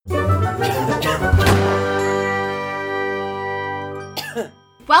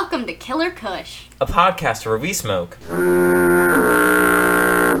Welcome to Killer Kush, a podcast where we smoke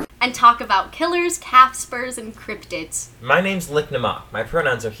and talk about killers, calf spurs, and cryptids. My name's Lick Namak. My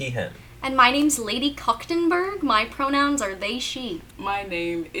pronouns are he, him. And my name's Lady Cuchtenberg. My pronouns are they, she. My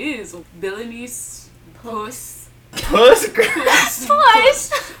name is Villainous Puss. Puss?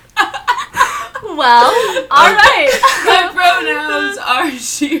 Puss! Well, alright. My pronouns are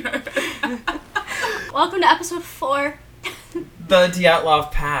she, her. Welcome to episode 4. The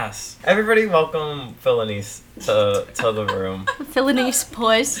Dyatlov Pass. Everybody welcome Villainous to the room. Villainous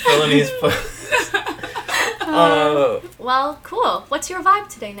Puss. Villainous Puss. Well, cool. What's your vibe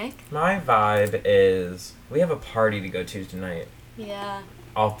today, Nick? My vibe is we have a party to go to tonight. Yeah.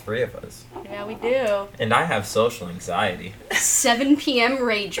 All three of us. Yeah, we do. And I have social anxiety. 7 p.m.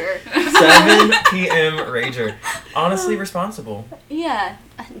 Rager. 7 p.m. Rager. Honestly responsible. Yeah.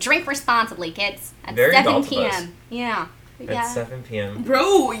 Drink responsibly, kids. At Very 7 adult of p.m. us. Yeah. At 7 p.m.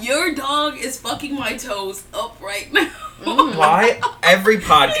 Bro, your dog is fucking my toes up right now. Why? Every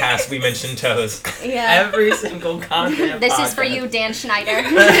podcast we mention toes. Yeah. Every single content This podcast. is for you, Dan Schneider.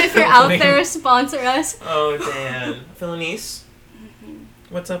 If you're out there, sponsor us. Oh, Dan. Villainous,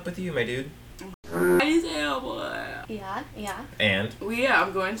 what's up with you, my dude? As hell, boy. Yeah. And?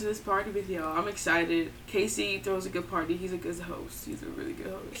 I'm going to this party with y'all. I'm excited. Casey throws a good party. He's a good host. He's a really good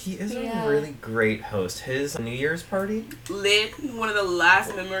host. He is Yeah. a really great host. His New Year's party Lit. One of the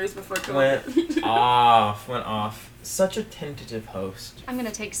last memories before went COVID. off. Such a tentative host. I'm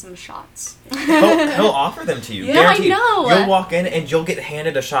gonna take some shots. He'll offer them to you. Yeah, Guaranteed. I know. You'll walk in and you'll get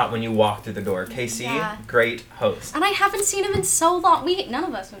handed a shot when you walk through the door. Casey, Yeah. great host. And I haven't seen him in so long. None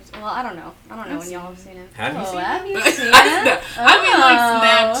of us have, well, I don't know when y'all have seen him. Have you seen him? Have you seen I him? mean, like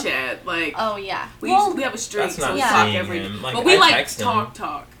Snapchat. Like, Oh, yeah. we have a streak, That's so not we yeah. talk seeing every day. him. Like, But we I like text him.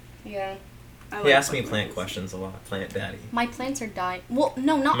 talk. Yeah. I He like asks me fucking plant with questions a lot. Plant daddy. My plants are dying. Well,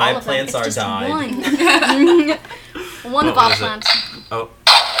 no, not My all of them. plants It's are just died. one. One of What our was it? plants. Oh.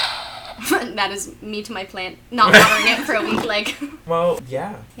 That is me to my plant. Not watering it for a week, like. Well,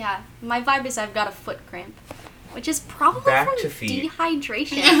 yeah. Yeah. My vibe is I've got a foot cramp. Which is probably Back from to feet.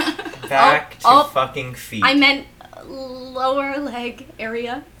 dehydration. Back to oh. fucking feet. I meant lower leg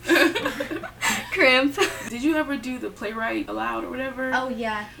area. Cramp. Did you ever do the playwright aloud or whatever? Oh,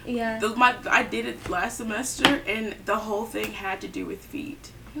 yeah. I did it last semester, and the whole thing had to do with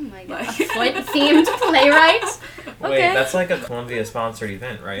feet. Oh my god. Like- A foot-themed playwright? Wait, Okay. that's like a Columbia-sponsored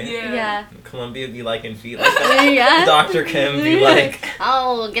event, right? Yeah. Columbia be liking feet like that. Yeah. Dr. Kim be like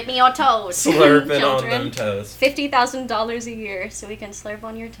Oh, give me your toes. slurping on Children. them toes. $50,000 a year so we can slurp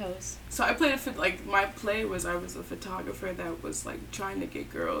on your toes. So I played my play was I was a photographer that was like trying to get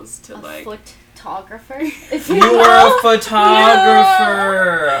girls to A like. photographer? If You were a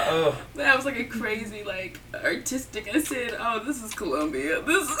photographer. Oh, But I was like a crazy like artistic. I said, "Oh, this is Columbia.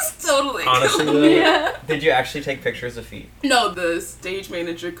 This is totally honestly, though, Columbia." Yeah. did you actually take pictures of feet? No, the stage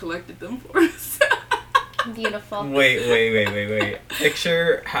manager collected them for us. Beautiful. Wait.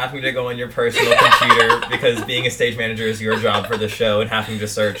 Picture having to go on your personal computer because being a stage manager is your job for the show and having to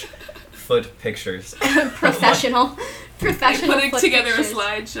search foot pictures. Professional. I Professional putting foot together pictures. a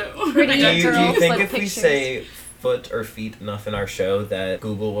slideshow. Pretty Do you girl think foot if we pictures. say foot or feet enough in our show that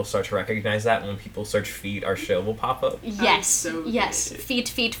Google will start to recognize that when people search feet, our show will pop up? Yes. so Yes. excited.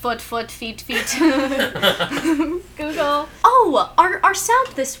 Feet, foot, feet. Google. Oh, our sound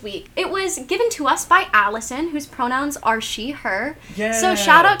this week. It was given to us by Allison, whose pronouns are she, her. Yeah. So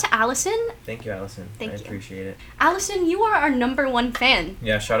shout out to Allison. Thank you, Allison. Thank I you. appreciate it. Allison, you are our #1 fan.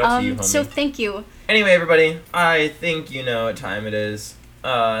 Yeah, shout out to you, homie. So thank you. Anyway, everybody, I think you know what time it is.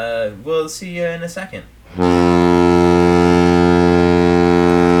 We'll see you in a second.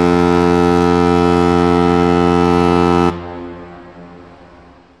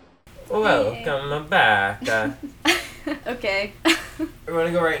 Welcome back. Okay. We're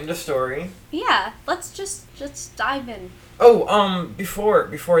gonna go right into story. Yeah, let's just dive in. Oh,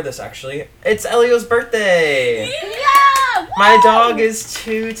 before this actually, it's Elio's birthday. Yeah! My woo! dog is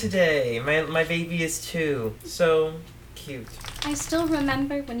 2 today. My baby is 2. So cute. I still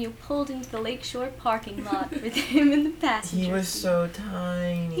remember when you pulled into the Lakeshore parking lot with him in the passenger He was seat. so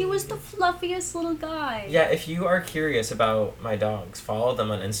tiny. He was the fluffiest little guy. Yeah, if you are curious about my dogs, follow them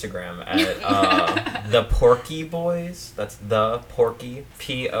on Instagram at the Porky Boys. That's the Porky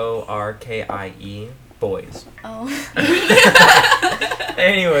Porkie Boys. Oh.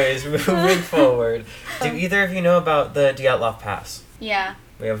 Anyways, moving forward. Do either of you know about the Dyatlov Pass? Yeah.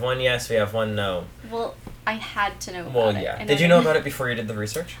 We have one yes, we have one no. Well, I had to know about Well, it. yeah. in Did you order- know about it before you did the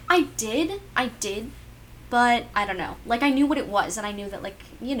research? I did. but I don't know. Like, I knew what it was, and I knew that, like,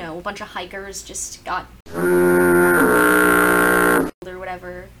 you know, a bunch of hikers just got or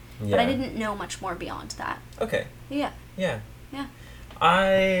whatever. Yeah. But I didn't know much more beyond that. Okay. Yeah. Yeah. Yeah.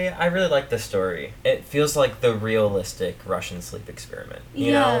 I really like this story. It feels like the realistic Russian sleep experiment.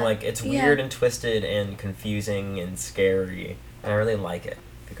 You know, like it's weird and twisted and confusing and scary. And I really like it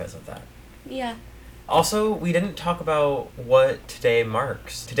because of that. Yeah. Also, we didn't talk about what today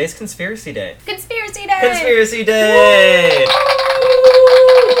marks. Today's Conspiracy Day. Conspiracy Day! Conspiracy Day!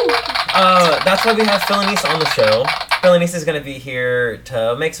 That's why we have Philonise on the show. Philonise is going to be here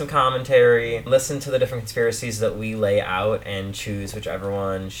to make some commentary, listen to the different conspiracies that we lay out, and choose whichever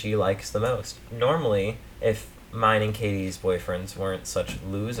one she likes the most. Normally, if mine and Katie's boyfriends weren't such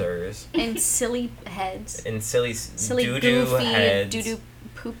losers And silly heads. and silly doo-doo goofy, heads, doo-doo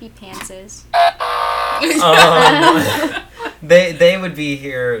poopy pantses. they would be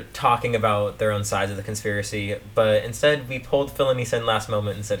here talking about their own sides of the conspiracy, but instead we pulled Philonise in last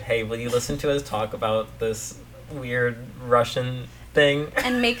moment and said, hey, will you listen to us talk about this weird Russian thing?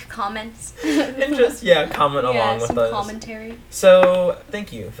 And make comments. And just, comment along with some us. commentary. So,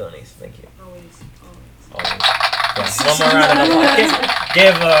 thank you, Philonise. Thank you. Always. Always. Yeah, one more round of applause.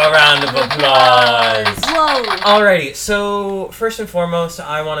 Give a round of applause. Whoa! Alrighty, so first and foremost,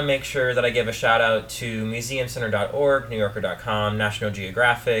 I want to make sure that I give a shout out to museumcenter.org, newyorker.com, National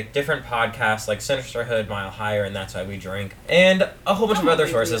Geographic, different podcasts like Sinisterhood, Mile Higher, and That's Why We Drink, and a whole bunch of other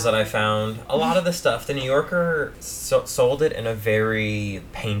sources that I found. A lot of the stuff, the New Yorker sold it in a very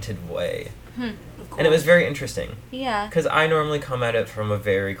painted way. And it was very interesting. Yeah. Because I normally come at it from a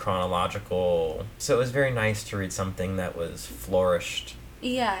very chronological, so it was very nice to read something that was flourished.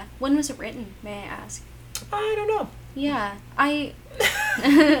 Yeah. When was it written, may I ask? I don't know. Yeah. I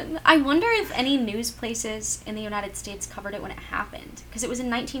wonder if any news places in the United States covered it when it happened. Because it was in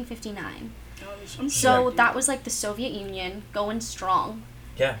 1959. So that was like the Soviet Union going strong.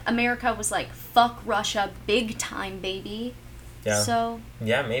 Yeah. America was like, fuck Russia, big time, baby. Yeah. So.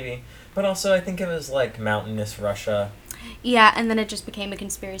 Yeah, maybe. But also, I think it was like mountainous Russia. Yeah, and then it just became a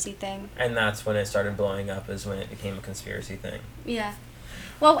conspiracy thing. And that's when it started blowing up, is when it became a conspiracy thing. Yeah.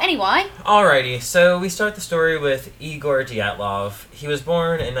 Well, anyway. Alrighty, so we start the story with Igor Dyatlov. He was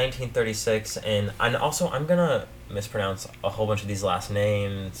born in 1936, and also I'm gonna mispronounce a whole bunch of these last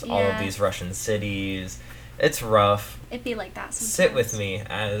names, all of these Russian cities. It's rough. It'd be like that sometimes. Sit with me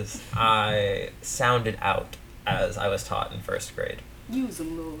as I sound it out as I was taught in first grade. Use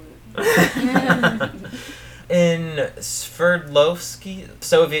them, Lord. In Sverdlovsky,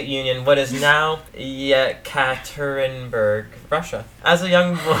 Soviet Union, what is now Yekaterinburg, Russia. As a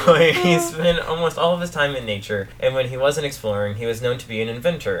young boy, he spent almost all of his time in nature, and when he wasn't exploring, he was known to be an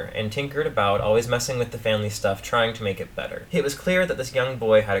inventor, and tinkered about, always messing with the family stuff, trying to make it better. It was clear that this young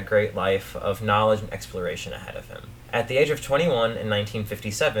boy had a great life of knowledge and exploration ahead of him. At the age of 21 in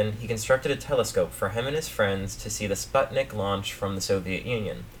 1957, he constructed a telescope for him and his friends to see the Sputnik launch from the Soviet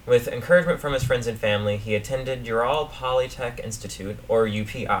Union. With encouragement from his friends and family, he attended Ural Polytech Institute, or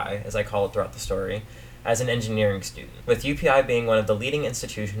UPI, as I call it throughout the story, as an engineering student, with UPI being one of the leading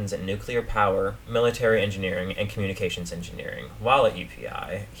institutions in nuclear power, military engineering, and communications engineering. While at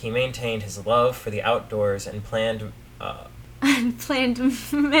UPI, he maintained his love for the outdoors and planned man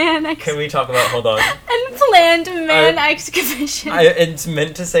Can we talk about, hold on. Planned man excavation. It's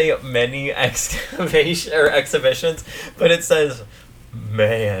meant to say many exhibitions, but it says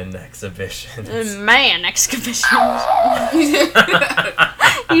man exhibitions. Man excavations.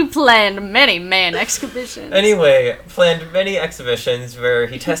 You planned many man excavations. Anyway, planned many exhibitions where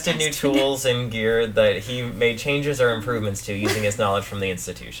he tested new tools and gear that he made changes or improvements to using his knowledge from the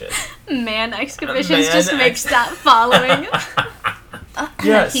institution. Man excavations just makes that following.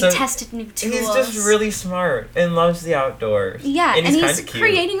 Yeah, he so tested new tools. He's just really smart and loves the outdoors. Yeah, and he's cute.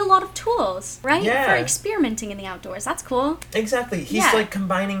 creating a lot of tools, right? Yeah. For experimenting in the outdoors. That's cool. Exactly. He's like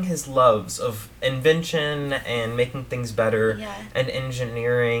combining his loves of invention and making things better and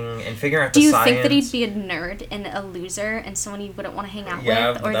engineering and figuring out the science. Do you think that he'd be a nerd and a loser and someone you wouldn't want to hang out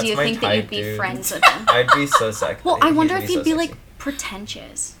with? Or that's do you my think type, that you'd be dude. friends with him? I'd be so sexy. Well, I wonder if he'd be so like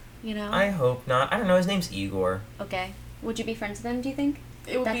pretentious, you know? I hope not. I don't know. His name's Igor. Okay. Would you be friends with him, do you think?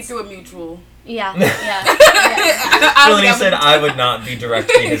 It would be through a mutual. Yeah. Philonise said I would not be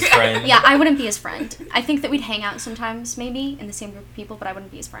directly his friend. Yeah, I wouldn't be his friend. I think that we'd hang out sometimes, maybe, in the same group of people, but I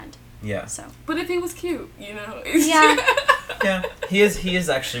wouldn't be his friend. Yeah. So. But if he was cute, you know? Yeah. Yeah, he is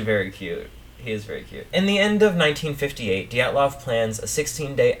actually very cute. He is very cute. In the end of 1958, Dyatlov plans a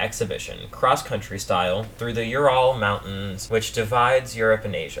 16-day exhibition, cross-country style, through the Ural Mountains, which divides Europe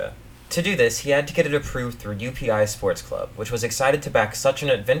and Asia. To do this, he had to get it approved through UPI Sports Club, which was excited to back such an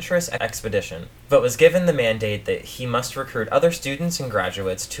adventurous expedition, but was given the mandate that he must recruit other students and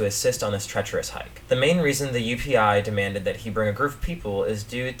graduates to assist on this treacherous hike. The main reason the UPI demanded that he bring a group of people is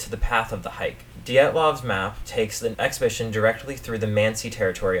due to the path of the hike. Dyatlov's map takes the expedition directly through the Mansi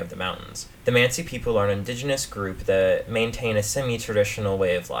territory of the mountains. The Mansi people are an indigenous group that maintain a semi-traditional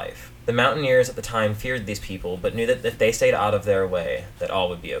way of life. The mountaineers at the time feared these people, but knew that if they stayed out of their way, that all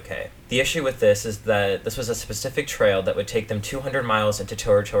would be okay. The issue with this is that this was a specific trail that would take them 200 miles into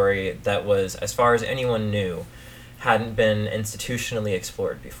territory that was, as far as anyone knew, hadn't been institutionally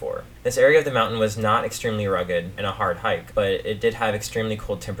explored before. This area of the mountain was not extremely rugged and a hard hike, but it did have extremely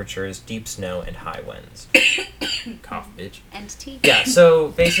cold temperatures, deep snow, and high winds. Cough, bitch. And tea. Yeah, so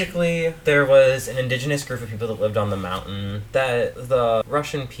basically there was an indigenous group of people that lived on the mountain that the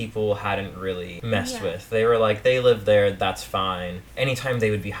Russian people hadn't really messed with. They were like, they lived there, that's fine. Anytime they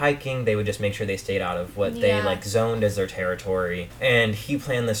would be hiking, they would just make sure they stayed out of what they zoned as their territory. And he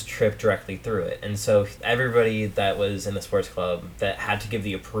planned this trip directly through it. And so everybody that was in the sports club that had to give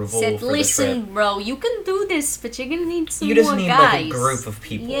the approval said, for listen, the trip, bro, you can do this, but you're gonna need some you just more need guys. like a group of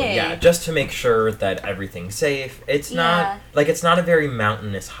people, just to make sure that everything's safe. It's not it's not a very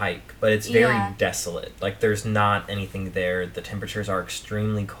mountainous hike, but it's very desolate. Like there's not anything there. The temperatures are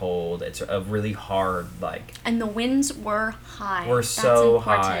extremely cold. It's a really hard and the winds were high. Were so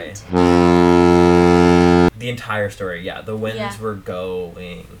high. The entire story, the winds were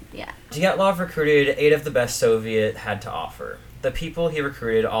going. Yeah. Dyatlov recruited 8 of the best Soviet had to offer. The people he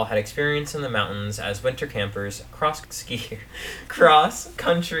recruited all had experience in the mountains as winter campers, cross-country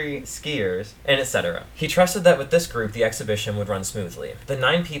skiers, and etc. He trusted that with this group, the exhibition would run smoothly. The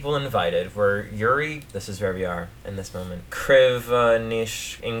 9 people invited were Yuri, this is where we are in this moment,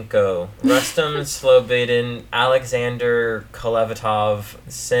 Krivonishenko, Rustam Slobodin, Alexander Kolevatov,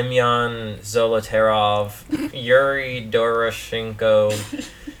 Semyon Zolotarov, Yuri Doroshenko,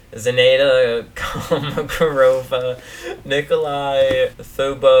 Zenata Komakarova, Nikolai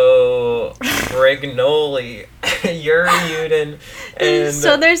Thubo, Brignoli, Yuri Yudin, and...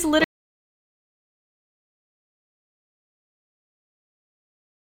 So there's literally...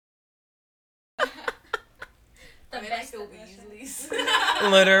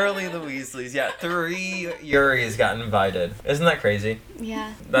 Literally the Weasleys, 3 Yuris got invited. Isn't that crazy?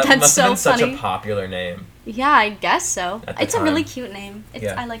 Yeah. That That's must so have been funny. such a popular name. Yeah, I guess so. It's time. a really cute name.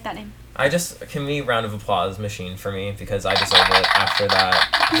 I like that name. Can we round of applause machine for me, because I deserve it after that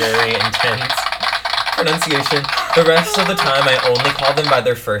very intense pronunciation. The rest of the time I only call them by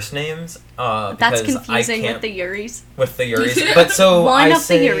their first names. That's confusing with the Yuris. With the Yuris. But so One of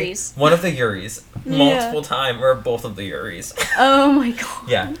the Yuris. Multiple times, or both of the Yuris. Oh my god.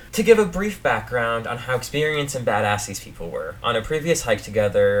 Yeah. To give a brief background on how experienced and badass these people were. On a previous hike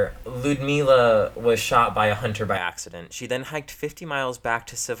together, Ludmila was shot by a hunter by accident. She then hiked 50 miles back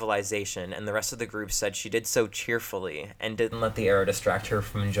to civilization, and the rest of the group said she did so cheerfully and didn't let the arrow distract her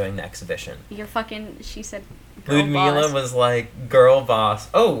from enjoying the exhibition. She said, Ludmila was like, girl boss.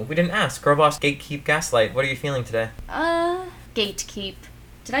 Oh, we didn't ask. Girl boss, gatekeep, gaslight. What are you feeling today? Gatekeep.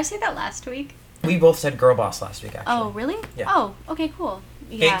 Did I say that last week? We both said girl boss last week, actually. Oh, really? Yeah. Oh, okay, cool.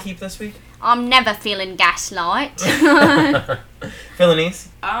 Yeah. Gatekeep this week? I'm never feeling gaslight. Philonise?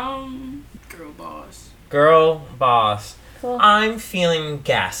 Girl boss. Girl boss. Cool. I'm feeling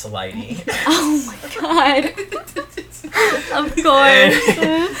gaslighty. Oh my god. Of course.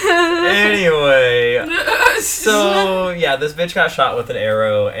 Anyway, so this bitch got shot with an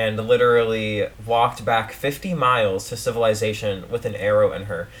arrow and literally walked back 50 miles to civilization with an arrow in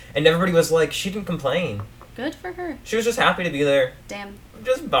her. And everybody was like, she didn't complain. Good for her. She was just happy to be there. Damn.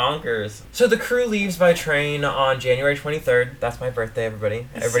 Just bonkers. So the crew leaves by train on January 23rd. That's my birthday, everybody.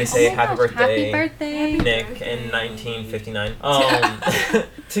 Everybody say happy birthday. Happy birthday. Nick in 1959.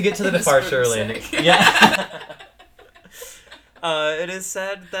 To get to the departure landing. Yeah. It is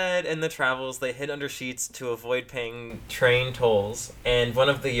said that in the travels they hid under sheets to avoid paying train tolls, and one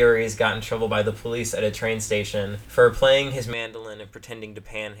of the Yuris got in trouble by the police at a train station for playing his mandolin and pretending to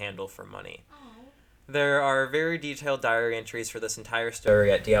panhandle for money. There are very detailed diary entries for this entire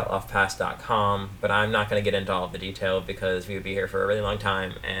story at dyatlovpass.com, but I'm not going to get into all of the detail because we would be here for a really long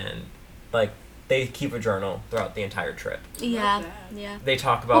time, and they keep a journal throughout the entire trip. Yeah. They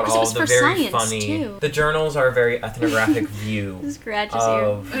talk about all the very funny... Too. The journals are a very ethnographic view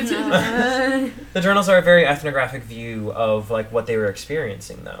of... No. The journals are a very ethnographic view of, what they were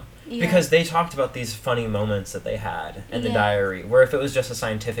experiencing, though. Yeah. Because they talked about these funny moments that they had in the diary, where if it was just a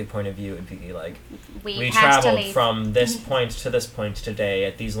scientific point of view, it'd be like, we traveled from this point to this point today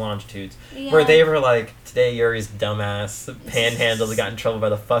at these longitudes. Yeah. Where they were like, today Yuri's dumbass panhandled got in trouble by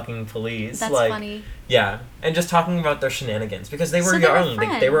the fucking police. That's like, funny. Yeah. And just talking about their shenanigans, because they were young.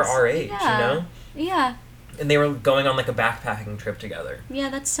 They were our age, you know? Yeah. And they were going on like a backpacking trip together. Yeah,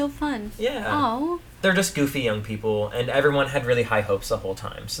 that's so fun. Yeah. Oh. They're just goofy young people, and everyone had really high hopes the whole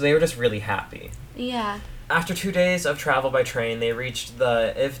time, so they were just really happy. Yeah. After 2 days of travel by train, they reached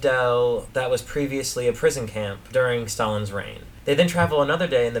the Ivdel that was previously a prison camp during Stalin's reign. They then travel another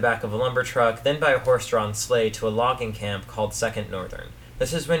day in the back of a lumber truck, then by a horse-drawn sleigh to a logging camp called Second Northern.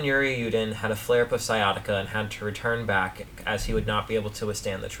 This is when Yuri Yudin had a flare-up of sciatica and had to return back, as he would not be able to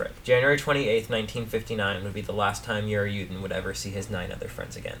withstand the trip. January 28th, 1959 would be the last time Yuri Yudin would ever see his 9 other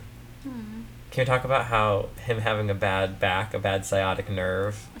friends again. Can we talk about how him having a bad back, a bad sciatic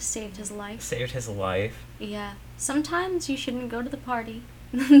nerve... Saved his life. Saved his life. Yeah. Sometimes you shouldn't go to the party.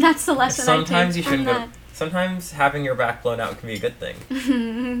 That's the lesson Sometimes I take you shouldn't from go... that. Sometimes having your back blown out can be a good thing.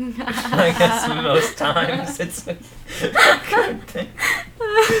 I guess most times it's a good thing.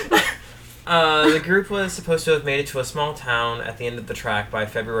 The group was supposed to have made it to a small town at the end of the track by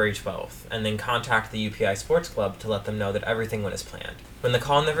February 12th, and then contact the UPI Sports Club to let them know that everything went as planned. When the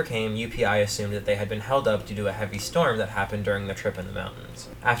call never came, UPI assumed that they had been held up due to a heavy storm that happened during the trip in the mountains.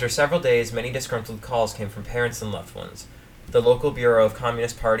 After several days, many disgruntled calls came from parents and loved ones. The local Bureau of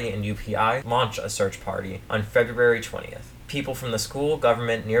Communist Party and UPI launched a search party on February 20th. People from the school,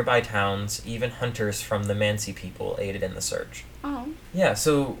 government, nearby towns, even hunters from the Mansi people aided in the search. Oh. Yeah,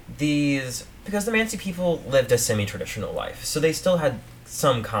 so because the Mansi people lived a semi-traditional life, so they still had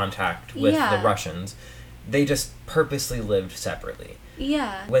some contact with the Russians. They just purposely lived separately.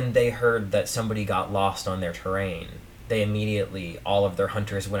 Yeah. When they heard that somebody got lost on their terrain, they immediately, all of their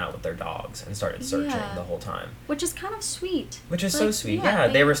hunters went out with their dogs and started searching the whole time. Which is kind of sweet. Which is so sweet. Yeah,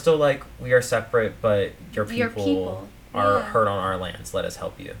 they were still like, we are separate, but your people are hurt on our lands. Let us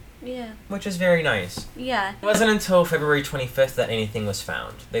help you. Yeah. Which is very nice. Yeah. It wasn't until February 25th that anything was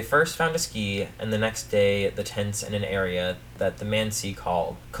found. They first found a ski, and the next day the tents in an area that the Mansi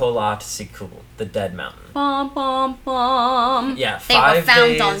called Kholat Sikul, the Dead Mountain. Bum, bum, bum. Yeah, they were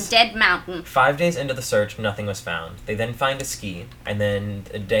found on Dead Mountain. 5 days into the search, nothing was found. They then find a ski, and then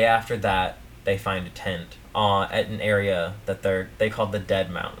a day after that, they find a tent at an area that they called the Dead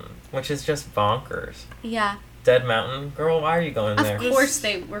Mountain, which is just bonkers. Yeah. Dead Mountain? Girl, why are you going there? Of course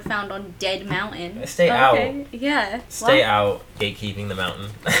they were found on Dead Mountain. Stay out. Yeah. Stay out. Gatekeeping the mountain.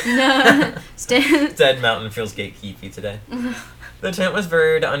 No. Dead Mountain feels gatekeepy today. The tent was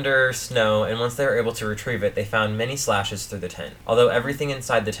buried under snow, and once they were able to retrieve it, they found many slashes through the tent. Although everything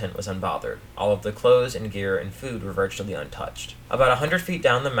inside the tent was unbothered, all of the clothes and gear and food were virtually untouched. About 100 feet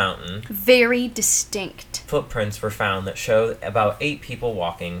down the mountain, very distinct footprints were found that showed about 8 people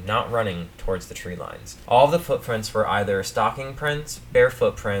walking, not running, towards the tree lines. All of the footprints were either stocking prints, bare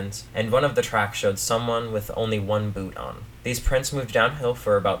footprints, and one of the tracks showed someone with only one boot on. These prints moved downhill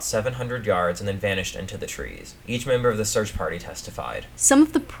for about 700 yards and then vanished into the trees. Each member of the search party testified. Some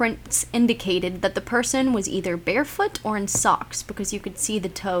of the prints indicated that the person was either barefoot or in socks because you could see the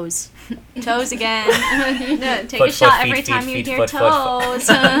toes. Toes again. Take a shot every time you hear toes.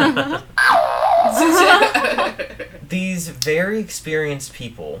 These very experienced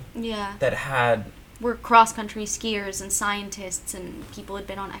people that were cross-country skiers and scientists and people had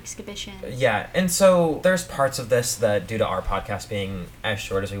been on expeditions. Yeah, and so there's parts of this that, due to our podcast being as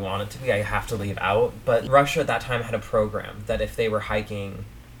short as we want it to be, I have to leave out. But Russia at that time had a program that if they were hiking,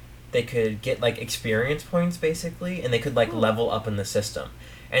 they could get, like, experience points, basically, and they could, like, level up in the system.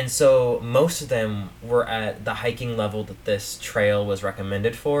 And so most of them were at the hiking level that this trail was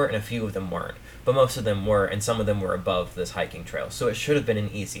recommended for, and a few of them weren't. But most of them were, and some of them were above this hiking trail. So it should have been an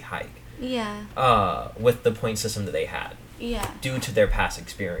easy hike. Yeah. With the point system that they had. Yeah. Due to their past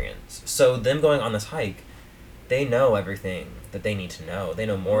experience. So them going on this hike, they know everything that they need to know. They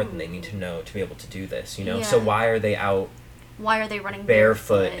know more than they need to know to be able to do this, you know? Yeah. So why are they out? Why are they running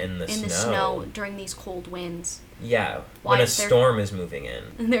barefoot in the snow during these cold winds? Yeah, when a storm is moving in.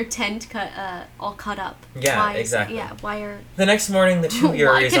 And their tent all cut up. Yeah, exactly. Why are... The next morning, the two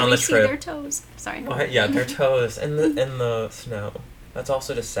Yuris on the trip... Why can we see their toes? Sorry. Yeah, their toes in the snow. That's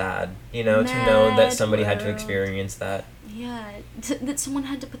also just sad, you know, to know that somebody had to experience that. Yeah, that someone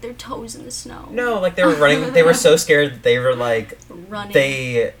had to put their toes in the snow. No, like, they were running, they were so scared, they were, like... Running.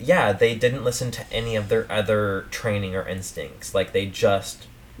 They didn't listen to any of their other training or instincts. Like, they just...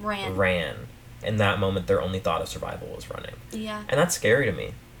 Ran. In that moment, their only thought of survival was running. Yeah. And that's scary to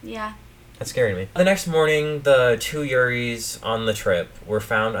me. Yeah. That scared me. The next morning, the 2 Yuris on the trip were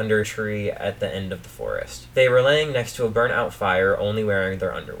found under a tree at the end of the forest. They were laying next to a burnt-out fire, only wearing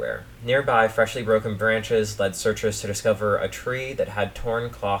their underwear. Nearby, freshly broken branches led searchers to discover a tree that had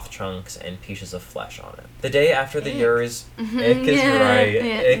torn cloth chunks and pieces of flesh on it. The day after the Yuris... Ick is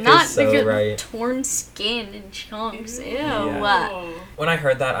right. Ick Not is so right. Torn skin and chunks. Ew. Yeah. When I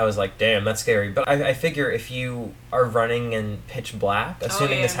heard that, I was like, damn, that's scary. But I figure if you are running in pitch black,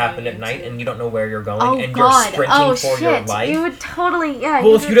 assuming this happened at night, and you don't know where you're going, and you're sprinting for your life... You would totally,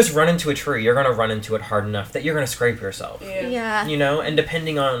 Well, if you just run into a tree, you're going to run into it hard enough that you're going to scrape yourself. Yeah. You know? And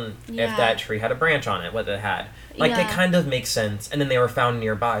depending on if that tree had a branch on it, what it had. Like, they kind of make sense. And then they were found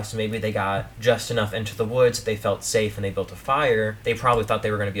nearby, so maybe they got just enough into the woods that they felt safe and they built a fire. They probably thought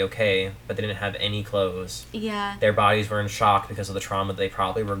they were going to be okay, but they didn't have any clothes. Yeah. Their bodies were in shock because of the trauma they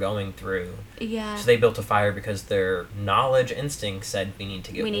probably were going through. Yeah. So they built a fire because their knowledge instinct said, we need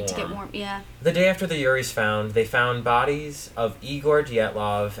to get warm. Yeah. The day after the Yuris they found bodies of Igor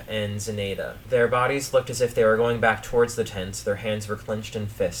Dyatlov and Zenaida. Their bodies looked as if they were going back towards the tents. Their hands were clenched in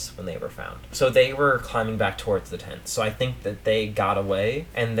fists when they were found. So they were climbing back towards the tent. So I think that they got away,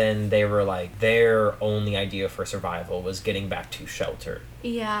 and then they were like, their only idea for survival was getting back to shelter.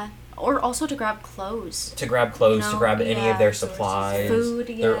 Yeah. Or also to grab clothes. To grab clothes, to grab any of their supplies.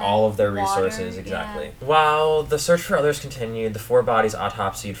 Food, all of their water, resources, exactly. Yeah. While the search for others continued, the 4 bodies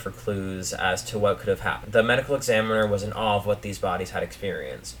autopsied for clues as to what could have happened. The medical examiner was in awe of what these bodies had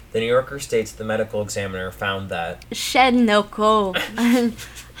experienced. The New Yorker states the medical examiner found that Shednoko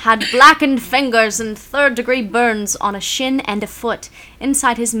had blackened fingers and 3rd-degree burns on a shin and a foot.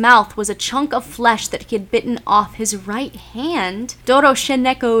 Inside his mouth was a chunk of flesh that he had bitten off his right hand.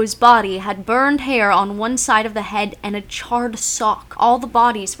 Dorosheneko's body had burned hair on one side of the head and a charred sock. All the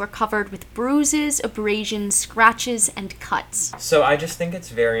bodies were covered with bruises, abrasions, scratches, and cuts. So I just think it's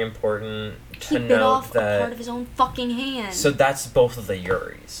very important to note that... He bit off a part of his own fucking hand. So that's both of the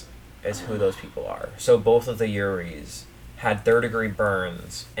Yuris, is who those people are. So both of the Yuris had 3rd-degree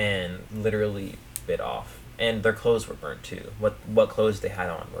burns and literally bit off. And their clothes were burnt too. What clothes they had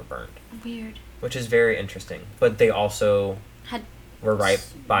on were burnt. Weird. Which is very interesting. But they also were right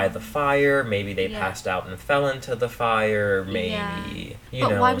by the fire. Maybe they passed out and fell into the fire. Maybe, you know.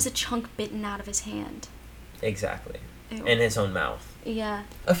 But why was a chunk bitten out of his hand? Exactly. Ew. In his own mouth. Yeah.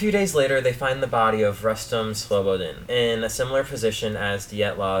 A few days later, they find the body of Rustam Slobodin in a similar position as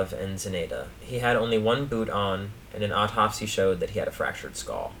Dyatlov and Zenaida. He had only one boot on, and an autopsy showed that he had a fractured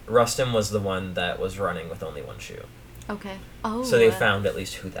skull. Rustam was the one that was running with only one shoe. Okay. Oh. So they found at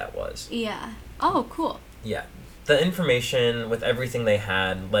least who that was. Yeah. Oh, cool. Yeah. The information, with everything they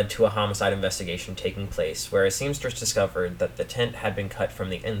had, led to a homicide investigation taking place, where a seamstress discovered that the tent had been cut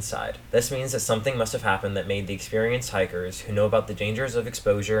from the inside. This means that something must have happened that made the experienced hikers, who know about the dangers of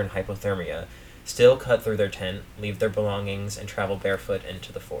exposure and hypothermia, still cut through their tent, leave their belongings, and travel barefoot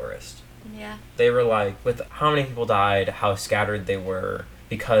into the forest. Yeah. They were like, with how many people died, how scattered they were,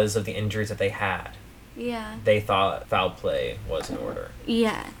 because of the injuries that they had. Yeah. They thought foul play was in order.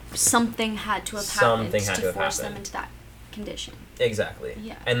 Yeah. Something had to have happened to force them into that condition. Exactly.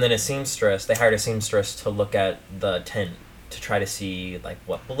 Yeah. And then they hired a seamstress to look at the tent to try to see, like,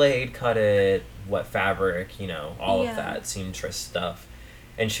 what blade cut it, what fabric, all of that seamstress stuff.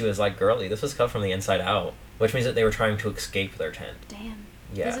 And she was like, girly, this was cut from the inside out, which means that they were trying to escape their tent. Damn.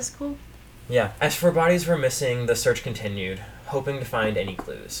 Yeah. This is cool. Yeah. As for bodies were missing, the search continued, hoping to find any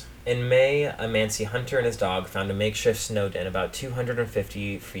clues. In May, a Mansi hunter and his dog found a makeshift snow den about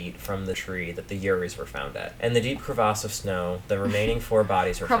 250 feet from the tree that the Yuris were found at. In the deep crevasse of snow, the remaining 4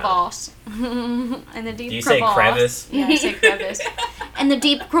 bodies were found. Crevasse. In the deep crevasse. Do you say crevice? Yeah, I say crevice. In the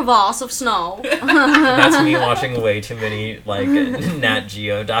deep crevasse of snow. That's me watching way too many, Nat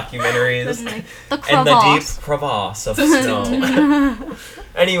Geo documentaries. The crevasse. In the deep crevasse of snow.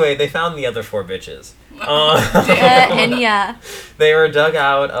 Anyway, they found the other 4 bitches. And yeah. They were dug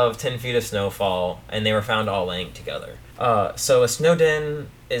out of 10 feet of snowfall, and they were found all laying together. So a snow den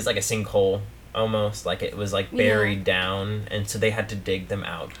is like a sinkhole, almost. Like, it was, buried down, and so they had to dig them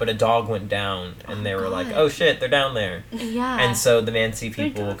out. But a dog went down, and they were like, oh shit, they're down there. Yeah. And so the Mansi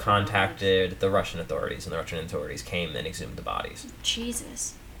people contacted the Russian authorities, and the Russian authorities came and exhumed the bodies.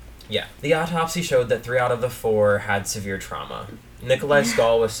 Jesus. Yeah. The autopsy showed that 3 out of the 4 had severe trauma. Nikolai's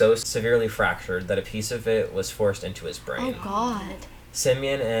skull was so severely fractured that a piece of it was forced into his brain. Oh, God.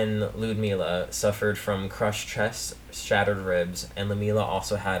 Semyon and Ludmila suffered from crushed chests, shattered ribs, and Ludmila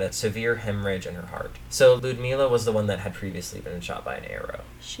also had a severe hemorrhage in her heart. So Ludmila was the one that had previously been shot by an arrow.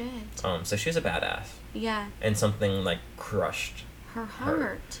 Shit. So she was a badass. Yeah. And something, crushed her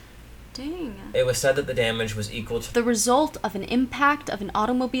heart. Dang. It was said that the damage was equal to the result of an impact of an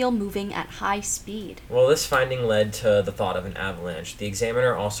automobile moving at high speed. Well, this finding led to the thought of an avalanche. The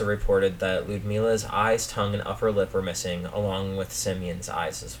examiner also reported that Ludmila's eyes, tongue, and upper lip were missing, along with Simeon's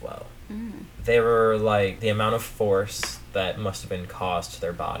eyes as well. They were like, the amount of force that must have been caused to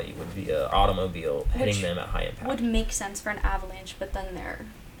their body would be an automobile hitting them at high impact. Would make sense for an avalanche, but then their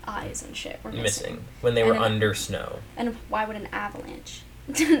eyes and shit were missing. When they were under snow. And why would an avalanche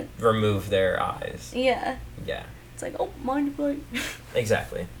remove their eyes? Yeah. Yeah. It's like, oh, mind blow.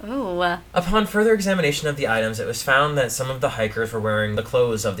 Exactly. Oh. Upon further examination of the items, it was found that some of the hikers were wearing the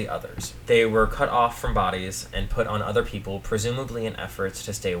clothes of the others. They were cut off from bodies and put on other people, presumably in efforts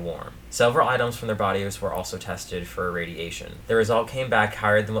to stay warm. Several items from their bodies were also tested for radiation. The result came back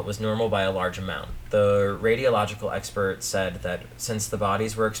higher than what was normal by a large amount. The radiological expert said that since the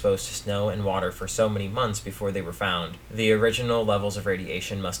bodies were exposed to snow and water for so many months before they were found, the original levels of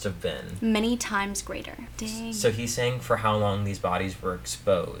radiation must have been many times greater. Dang. So he's saying for how long these bodies were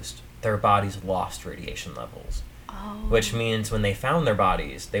exposed, their bodies lost radiation levels. Oh. Which means when they found their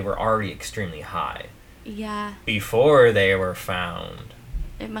bodies, they were already extremely high. Yeah. Before they were found,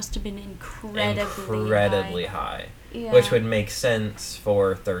 it must have been incredibly high. Yeah. Which would make sense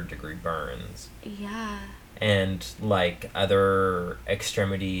for third-degree burns. Yeah. And, like, other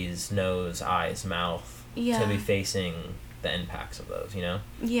extremities, nose, eyes, mouth, to be facing the impacts of those, you know?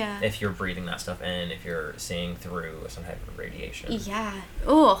 Yeah. If you're breathing that stuff in, if you're seeing through some type of radiation. Yeah.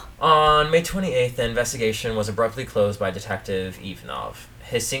 Ugh. On May 28th, the investigation was abruptly closed by Detective Ivanov.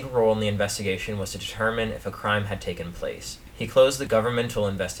 His single role in the investigation was to determine if a crime had taken place. He closed the governmental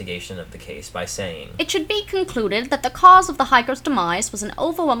investigation of the case by saying, "It should be concluded that the cause of the hikers' demise was an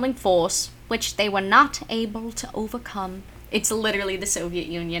overwhelming force which they were not able to overcome." It's literally the Soviet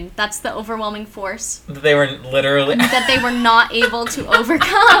Union. That's the overwhelming force. They were literally... that they were not able to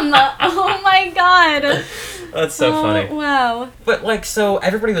overcome. Oh my god. That's so funny. Wow. But, like, so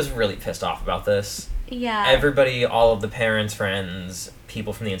everybody was really pissed off about this. Yeah. Everybody, all of the parents, friends,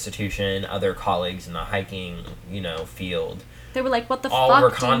 people from the institution, other colleagues in the hiking, field. They were like, what the fuck? All were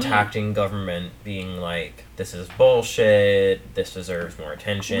contacting government, being like, this is bullshit, this deserves more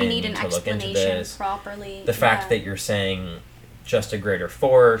attention, we need an to look into explanation this. Properly. The fact that you're saying just a greater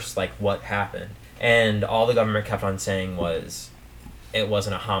force, like, what happened? And all the government kept on saying was, it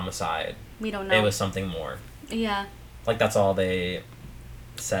wasn't a homicide. We don't know. It was something more. Yeah. Like, that's all they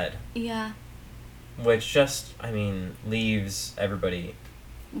said. Yeah. Which just, leaves everybody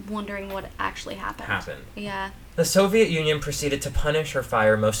wondering what actually happened. Yeah. The Soviet Union proceeded to punish or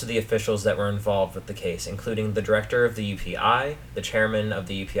fire most of the officials that were involved with the case, including the director of the UPI, the chairman of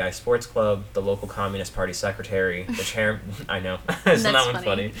the UPI Sports Club, the local Communist Party secretary, the chair... I know. Isn't that one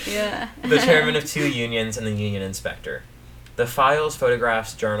funny? Yeah. The chairman of 2 unions and the union inspector. The files,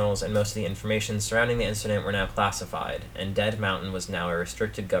 photographs, journals, and most of the information surrounding the incident were now classified, and Dead Mountain was now a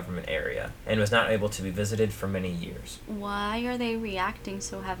restricted government area, and was not able to be visited for many years. Why are they reacting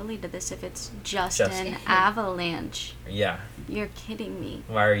so heavily to this if it's just an avalanche? Yeah. You're kidding me.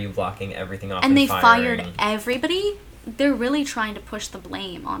 Why are you blocking everything off and they firing? Fired everybody? They're really trying to push the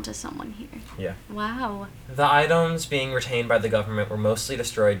blame onto someone here. Yeah. Wow. The items being retained by the government were mostly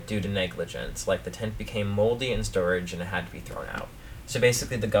destroyed due to negligence, like the tent became moldy in storage and it had to be thrown out. So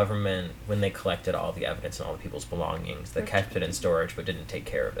basically the government, when they collected all the evidence and all the people's belongings, they kept it in storage but didn't take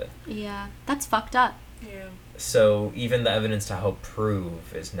care of it. Yeah. That's fucked up. Yeah. So even the evidence to help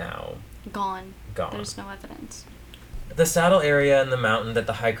prove is now... Gone. Gone. There's no evidence. The saddle area in the mountain that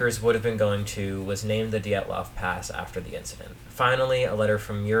the hikers would have been going to was named the Dyatlov Pass after the incident. Finally, a letter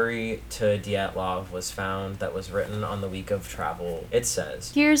from Yuri to Dyatlov was found that was written on the week of travel. It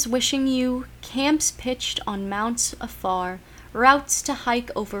says, "Here's wishing you camps pitched on mounts afar, routes to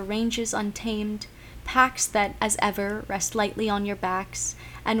hike over ranges untamed, packs that, as ever, rest lightly on your backs,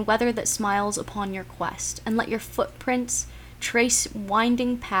 and weather that smiles upon your quest, and let your footprints trace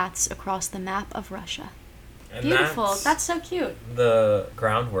winding paths across the map of Russia." And beautiful. That's so cute. The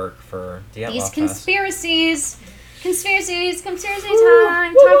groundwork for Dyatlov These Pass. Conspiracy time.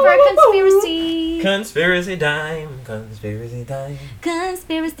 Time for a conspiracy. Conspiracy time. Conspiracy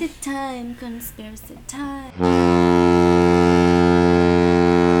time.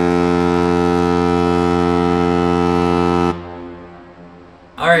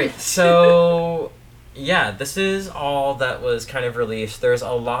 Alright, so... yeah, this is all that was kind of released. There's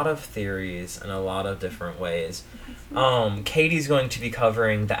a lot of theories and a lot of different ways. Katie's going to be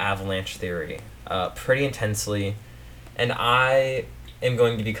covering the avalanche theory pretty intensely, and I am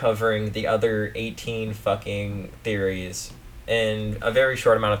going to be covering the other 18 fucking theories in a very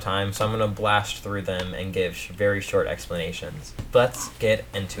short amount of time, so I'm going to blast through them and give very short explanations. Let's get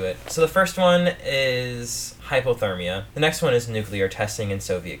into it. So the first one is hypothermia. The next one is nuclear testing and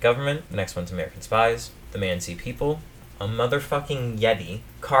Soviet government. The next one's American spies, the Mansi people, a motherfucking Yeti,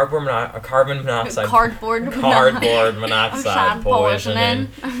 cardboard monoxide poisoning,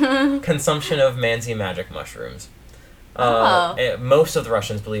 consumption of Mansi magic mushrooms. Most of the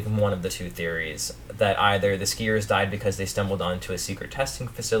Russians believe in one of the two theories, that either the skiers died because they stumbled onto a secret testing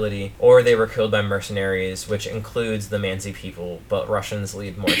facility, or they were killed by mercenaries, which includes the Mansi people, but Russians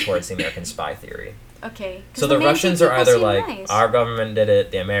lead more towards the American spy theory. Okay. So the Russians are either like, nice. Our government did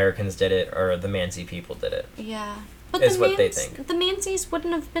it, the Americans did it, or the Mansi people did it. Yeah. But is what they think. The Mansis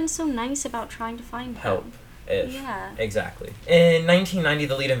wouldn't have been so nice about trying to find help. them. Yeah. Exactly. In 1990,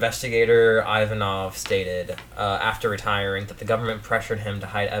 the lead investigator, Ivanov, stated, after retiring, that the government pressured him to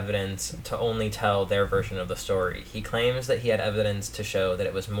hide evidence to only tell their version of the story. He claims that he had evidence to show that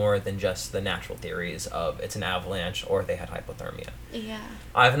it was more than just the natural theories of it's an avalanche or they had hypothermia. Yeah.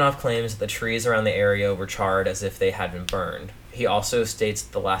 Ivanov claims that the trees around the area were charred as if they had been burned. He also states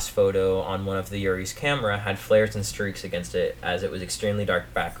that the last photo on one of the Yuri's camera had flares and streaks against it as it was extremely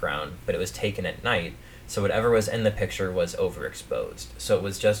dark background, but it was taken at night. So whatever was in the picture was overexposed. So it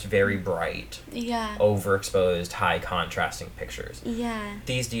was just very bright, overexposed, high contrasting pictures. Yeah.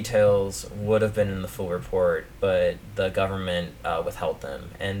 These details would have been in the full report, but the government withheld them.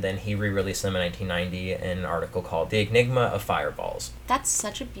 And then he re-released them in 1990 in an article called The Enigma of Fireballs. That's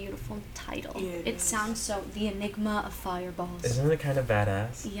such a beautiful title. Yeah, it sounds so... The Enigma of Fireballs. Isn't it kind of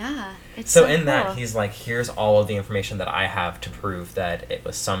badass? Yeah. It's so in cool. That, he's like, here's all of the information that I have to prove that it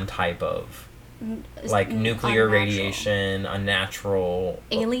was some type of... like nuclear radiation, unnatural...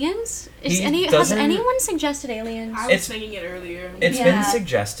 Aliens? Has anyone suggested aliens? I was thinking it earlier. It's been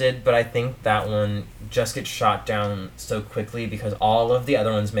suggested, but I think that one just gets shot down so quickly because all of the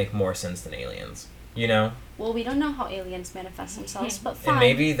other ones make more sense than aliens. You know? Well, we don't know how aliens manifest themselves, but fine. And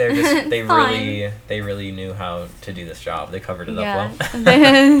maybe they're just they really knew how to do this job. They covered it up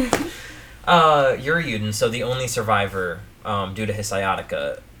well. Yuri Yudin, so the only survivor due to his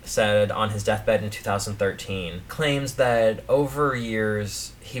sciatica, said on his deathbed in 2013, claims that over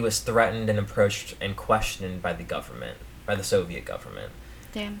years he was threatened and approached and questioned by the government, by the Soviet government.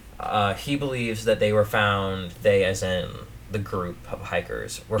 Damn. He believes that they were found, they as in the group of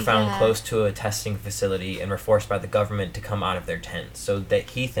hikers, were found close to a testing facility and were forced by the government to come out of their tents. So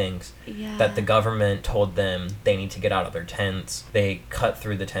that he thinks that the government told them they need to get out of their tents. They cut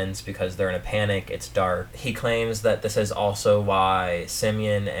through the tents because they're in a panic, it's dark. He claims that this is also why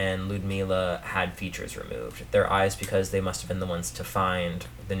Semyon and Ludmila had features removed. Their eyes, because they must have been the ones to find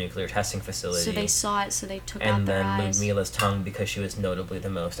the nuclear testing facility. So they saw it, so they took out their eyes. And then Ludmila's tongue, because she was notably the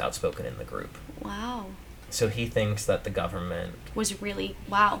most outspoken in the group. Wow. So he thinks that the government... was really...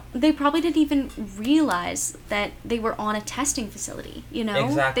 Wow. They probably didn't even realize that they were on a testing facility, you know?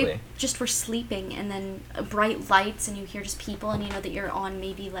 Exactly. They just were sleeping, and then bright lights, and you hear just people, and you know that you're on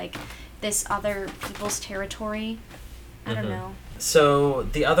maybe, like, this other people's territory. I don't know. So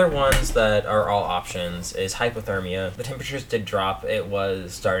the other ones that are all options is hypothermia. The temperatures did drop. It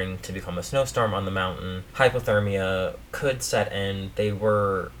was starting to become a snowstorm on the mountain. Hypothermia could set in. They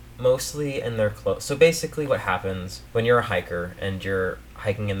were... mostly in their clothes. So basically what happens when you're a hiker and you're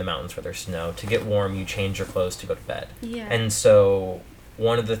hiking in the mountains where there's snow, to get warm you change your clothes to go to bed. Yeah. And so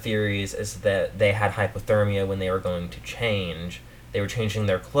one of the theories is that they had hypothermia when they were going to change. They were changing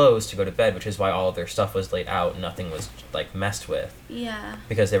their clothes to go to bed, which is why all of their stuff was laid out. Nothing was like messed with. Yeah.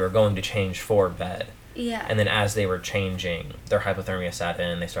 Because they were going to change for bed. Yeah. And then as they were changing, their hypothermia sat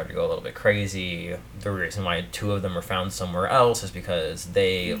in, they started to go a little bit crazy. The reason why 2 of them were found somewhere else is because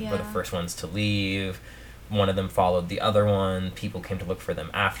they were the first ones to leave. One of them followed the other one. People came to look for them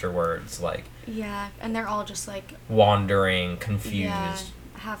afterwards, like... Yeah, and they're all just, like... wandering, confused. Yeah,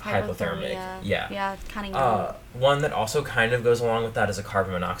 have hypothermic. Yeah, kind of one that also kind of goes along with that is a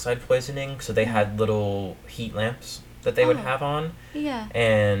carbon monoxide poisoning. So they had little heat lamps that they would have on. Yeah.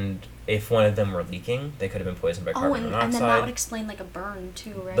 And... if one of them were leaking, they could have been poisoned by carbon monoxide. And then that would explain, like, a burn,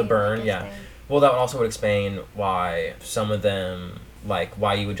 too, right? The burn, Well, that also would explain why some of them, like,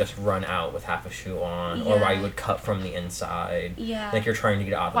 why you would just run out with half a shoe on, or why you would cut from the inside. Yeah. Like, you're trying to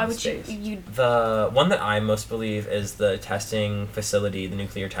get out of the space. Why would you... The one that I most believe is the testing facility, the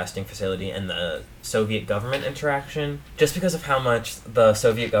nuclear testing facility, and the Soviet government interaction. Just because of how much the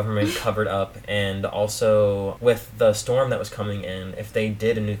Soviet government covered up, and also with the storm that was coming in, if they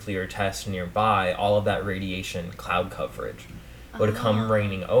did a nuclear test nearby, all of that radiation cloud coverage would come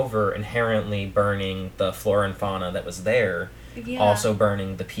raining over, inherently burning the flora and fauna that was there. also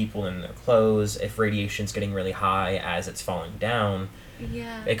burning the people in their clothes. If radiation's getting really high as it's falling down,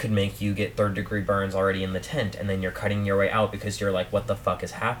 it could make you get 3rd-degree burns already in the tent, and then you're cutting your way out because you're like, what the fuck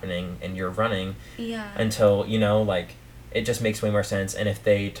is happening? And you're running until, like, it just makes way more sense. And if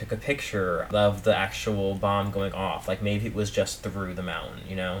they took a picture of the actual bomb going off, like, maybe it was just through the mountain,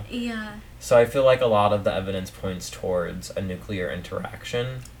 So I feel like a lot of the evidence points towards a nuclear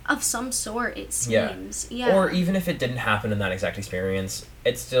interaction. Of some sort, it seems. Or even if it didn't happen in that exact experience,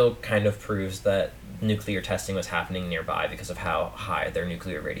 it still kind of proves that nuclear testing was happening nearby because of how high their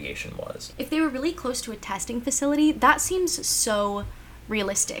nuclear radiation was. If they were really close to a testing facility, that seems so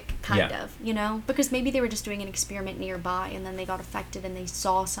realistic, kind of, Because maybe they were just doing an experiment nearby, and then they got affected and they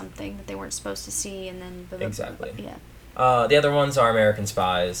saw something that they weren't supposed to see, and then... Exactly. The other ones are American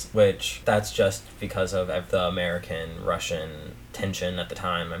spies, which that's just because of the American-Russian tension at the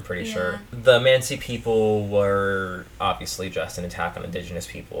time, I'm pretty sure. The Mansi people were obviously just an attack on indigenous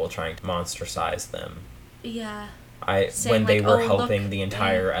people, trying to monstercize them. When they were helping the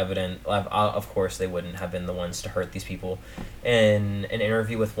entire evidence, of course they wouldn't have been the ones to hurt these people. In an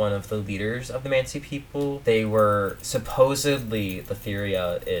interview with one of the leaders of the Mansi people, they were supposedly, the theory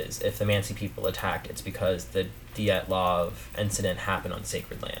is, if the Mansi people attacked, it's because the Dyatlov incident happened on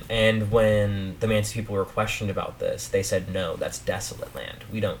sacred land. And when the Mansi people were questioned about this, they said, no, that's desolate land.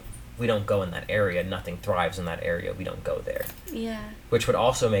 We don't go in that area. Nothing thrives in that area. We don't go there. Which would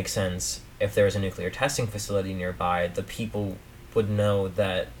also make sense if there was a nuclear testing facility nearby. The people would know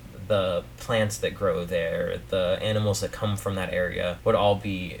that the plants that grow there, the animals that come from that area would all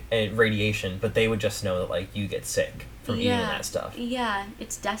be radiation, but they would just know that, like, you get sick from eating that stuff.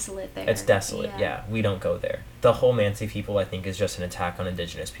 It's desolate there. It's desolate, we don't go there. The whole Mansi people, I think, is just an attack on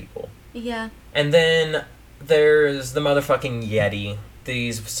indigenous people. And then there's the motherfucking Yeti.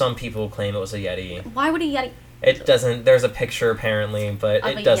 Some people claim it was a Yeti. Why would a Yeti... It doesn't... There's a picture, apparently, but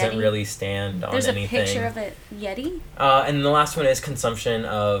it doesn't really stand on anything. There's a picture of a Yeti? And the last one is consumption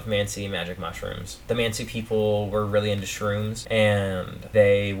of Mansi magic mushrooms. The Mansi people were really into shrooms, and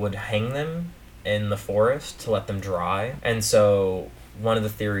they would hang them in the forest to let them dry. And so one of the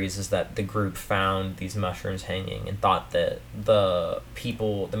theories is that the group found these mushrooms hanging and thought that the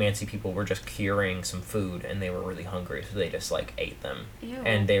Mansi people were just curing some food, and they were really hungry, so they just, like, ate them. Ew.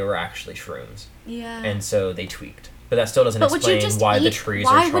 And they were actually shrooms. And so they tweaked. But that still doesn't explain why the trees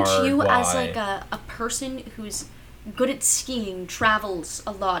are charred. Why would you, as, like, a person who's good at skiing, travels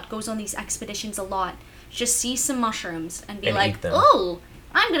a lot, goes on these expeditions a lot, just see some mushrooms and be like, oh,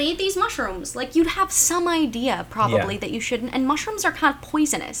 I'm going to eat these mushrooms. Like, you'd have some idea, probably, that you shouldn't. And mushrooms are kind of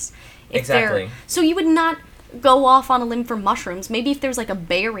poisonous. So you would not go off on a limb for mushrooms. Maybe if there's, like, a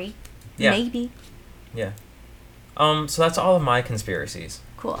berry. Maybe. So that's all of my conspiracies.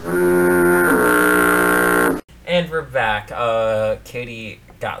 Cool. And we're back. Katie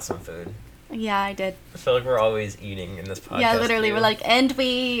got some food. Yeah, I did. I feel like we're always eating in this podcast. Yeah, literally, too. we're like, and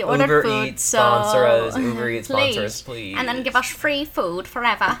we ordered Uber food, Eats, so... sponsor us. Uber Eats, sponsor us, please. And then give us free food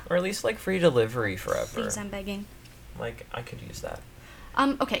forever. Or at least, like, free delivery forever. Please, I'm begging. Like, I could use that.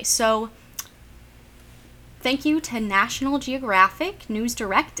 Okay, so... Thank you to National Geographic, News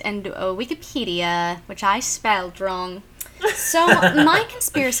Direct, and Wikipedia, which I spelled wrong. So, my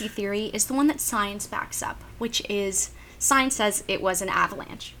conspiracy theory is the one that science backs up, which is, science says it was an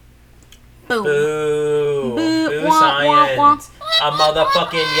avalanche. Boom. Boo. Boo wah, science. wah, wah. A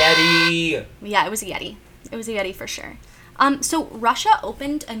motherfucking Yeti. Yeah, it was a Yeti. It was a Yeti for sure. So Russia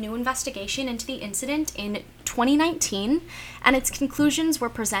opened a new investigation into the incident in 2019, and its conclusions were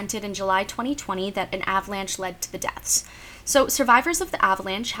presented in July 2020 that an avalanche led to the deaths. So survivors of the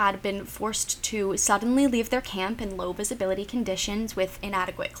avalanche had been forced to suddenly leave their camp in low visibility conditions with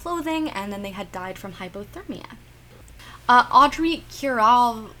inadequate clothing, and then they had died from hypothermia. Audrey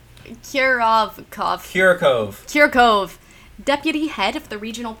Kuryakov, deputy head of the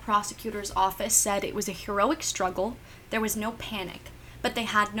regional prosecutor's office, said it was a heroic struggle. There was no panic, but they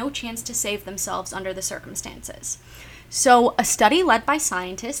had no chance to save themselves under the circumstances. So, a study led by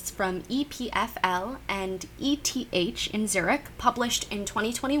scientists from EPFL and ETH in Zurich published in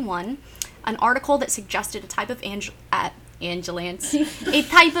 2021 an article that suggested a type of a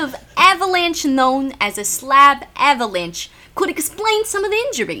type of avalanche known as a slab avalanche could explain some of the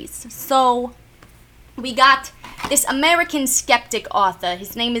injuries. So, we got this American skeptic author.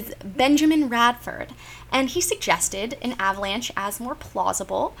 His name is Benjamin Radford, and he suggested an avalanche as more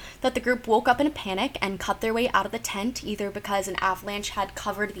plausible, that the group woke up in a panic and cut their way out of the tent, either because an avalanche had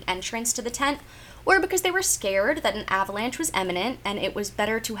covered the entrance to the tent, or because they were scared that an avalanche was imminent and it was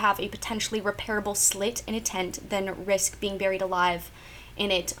better to have a potentially repairable slit in a tent than risk being buried alive in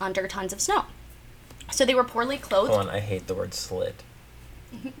it under tons of snow. So they were poorly clothed. Hold on, I hate the word slit.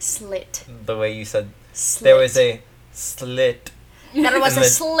 Slit. The way you said Slit. there was a slit. There was a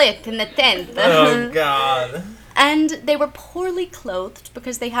slit in the tent. Oh, God. And they were poorly clothed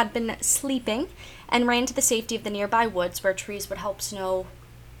because they had been sleeping and ran to the safety of the nearby woods where trees would help slow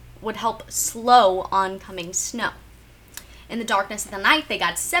oncoming snow. In the darkness of the night, they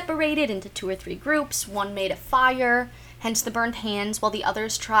got separated into 2 or 3 groups. One made a fire, hence the burned hands, while the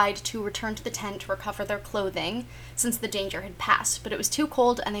others tried to return to the tent to recover their clothing, since the danger had passed. But it was too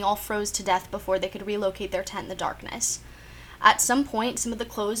cold, and they all froze to death before they could relocate their tent in the darkness. At some point, some of the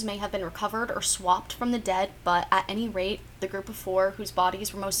clothes may have been recovered or swapped from the dead, but at any rate, the group of 4, whose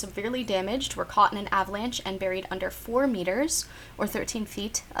bodies were most severely damaged, were caught in an avalanche and buried under 4 meters, or 13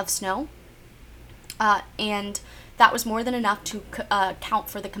 feet, of snow. And that was more than enough to account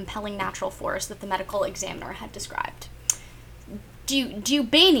for the compelling natural force that the medical examiner had described.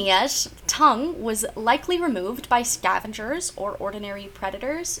 Dubania's tongue was likely removed by scavengers or ordinary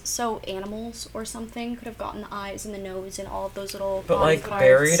predators, so animals or something could have gotten the eyes and the nose and all of those little But, body like, parts.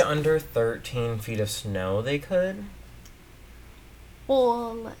 buried under 13 feet of snow, they could?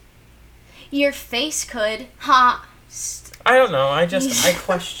 Well, your face could, huh? I don't know, I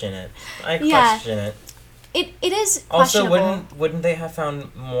question it. I question it. It is Also, questionable. wouldn't they have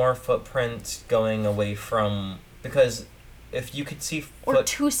found more footprints going away from... Because if you could see Or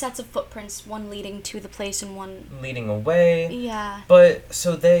 2 sets of footprints, one leading to the place and one leading away. Yeah. But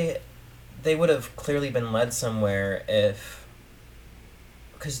so they would have clearly been led somewhere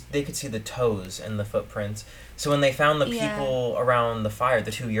because they could see the toes and the footprints. So when they found the people around the fire,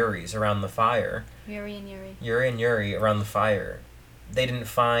 the 2 Yuris around the fire, Yuri and Yuri. Yuri and Yuri around the fire, they didn't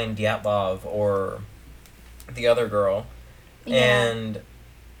find Dyatlov or the other girl. Yeah. And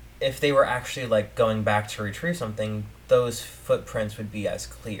if they were actually like going back to retrieve something, those footprints would be as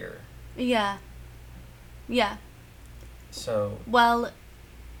clear. Yeah. Yeah. So. Well,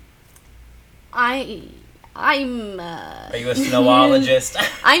 I'm. Are you a snowologist?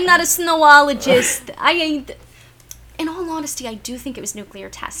 I'm not a snowologist. I ain't. In all honesty, I do think it was nuclear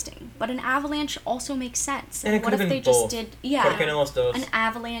testing, but an avalanche also makes sense. And it what could if have they been just both. did an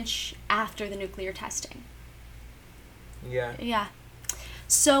avalanche after the nuclear testing? Yeah. Yeah.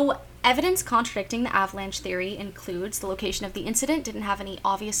 So, evidence contradicting the avalanche theory includes the location of the incident didn't have any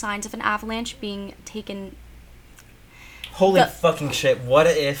obvious signs of an avalanche being taken. Holy fucking shit. What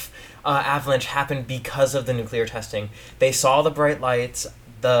if avalanche happened because of the nuclear testing? They saw the bright lights,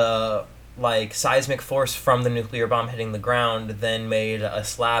 the seismic force from the nuclear bomb hitting the ground, then made a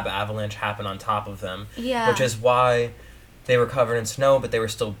slab avalanche happen on top of them. Yeah. Which is why they were covered in snow, but they were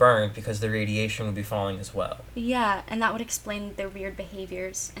still burned because the radiation would be falling as well. Yeah, and that would explain their weird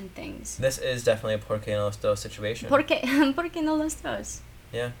behaviors and things. This is definitely a Porque no los dos situation. Porque no los dos?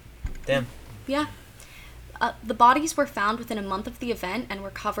 Yeah. Damn. Yeah. The bodies were found within a month of the event and were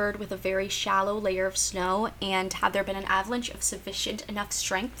covered with a very shallow layer of snow, and had there been an avalanche of sufficient enough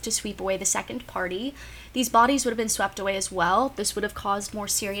strength to sweep away the second party, these bodies would have been swept away as well. This would have caused more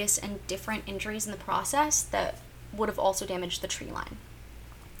serious and different injuries in the process that would have also damaged the tree line.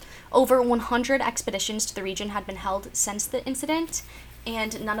 Over 100 expeditions to the region had been held since the incident,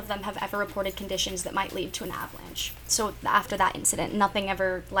 and none of them have ever reported conditions that might lead to an avalanche. So after that incident, nothing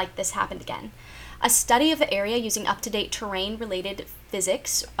ever like this happened again. A study of the area using up-to-date terrain-related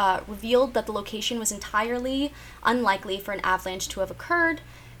physics revealed that the location was entirely unlikely for an avalanche to have occurred.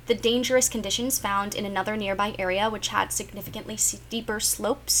 The dangerous conditions found in another nearby area, which had significantly steeper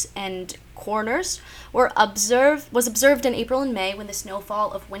slopes and corners, was observed in April and May when the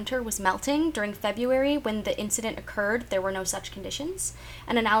snowfall of winter was melting. During February, when the incident occurred, there were no such conditions.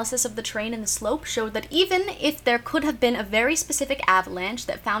 An analysis of the terrain and the slope showed that even if there could have been a very specific avalanche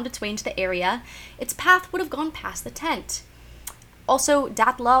that found its way into the area, its path would have gone past the tent. Also,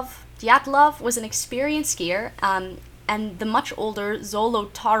 Dyatlov was an experienced skier, and the much older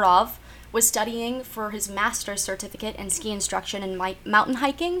Zolotarov was studying for his master's certificate in ski instruction and mountain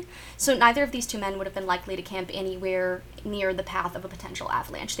hiking, so neither of these 2 men would have been likely to camp anywhere near the path of a potential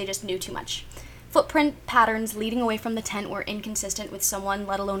avalanche. They just knew too much. Footprint patterns leading away from the tent were inconsistent with someone,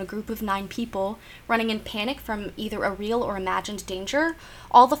 let alone a group of 9 people, running in panic from either a real or imagined danger.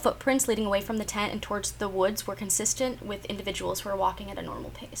 All the footprints leading away from the tent and towards the woods were consistent with individuals who were walking at a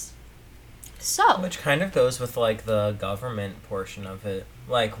normal pace. So. Which kind of goes with, the government portion of it.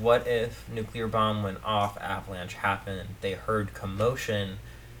 What if nuclear bomb went off, avalanche happened, they heard commotion,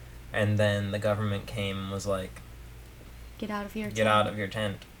 and then the government came and was like, Get out of your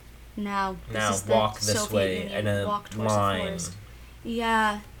tent. Now, This is walk the this Soviet way Union. in a Walk towards line. the forest.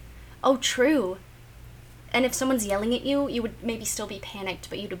 Yeah. Oh, true. And if someone's yelling at you, you would maybe still be panicked,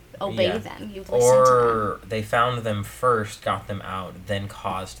 but you'd obey them. You'd listen or to them. they found them first, got them out, then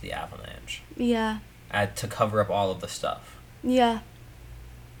caused the avalanche. Yeah. To cover up all of the stuff. Yeah.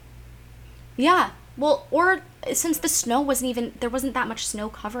 Yeah. Well, or since the snow there wasn't that much snow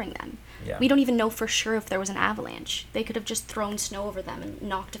covering them. Yeah. We don't even know for sure if there was an avalanche. They could have just thrown snow over them and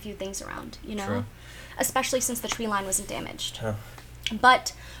knocked a few things around, you know? True. Especially since the tree line wasn't damaged. Huh.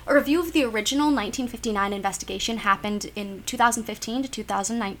 But a review of the original 1959 investigation happened in 2015 to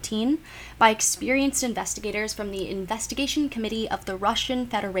 2019 by experienced investigators from the Investigation Committee of the Russian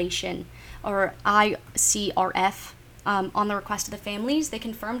Federation, or ICRF. On the request of the families, they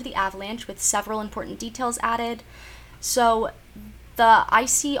confirmed the avalanche with several important details added. So the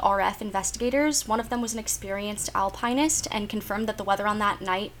ICRF investigators, one of them was an experienced alpinist and confirmed that the weather on that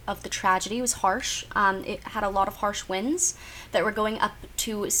night of the tragedy was harsh. It had a lot of harsh winds that were going up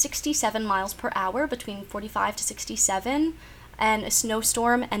to 67 miles per hour, between 45 to 67, and a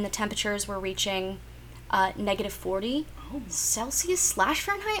snowstorm, and the temperatures were reaching negative 40 Celsius /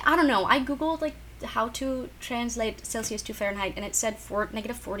 Fahrenheit? I don't know. I googled like how to translate Celsius to Fahrenheit, and it said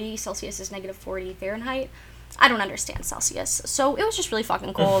negative 40 Celsius is negative 40 Fahrenheit. I don't understand Celsius, so it was just really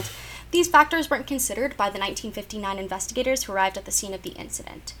fucking cold. These factors weren't considered by the 1959 investigators who arrived at the scene of the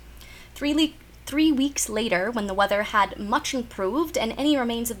incident. 3 weeks later, when the weather had much improved and any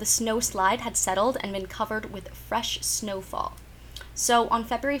remains of the snow slide had settled and been covered with fresh snowfall. So on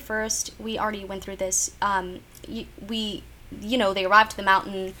February 1st, we already went through this, they arrived to the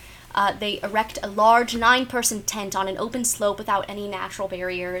mountain. They erect a large 9-person tent on an open slope without any natural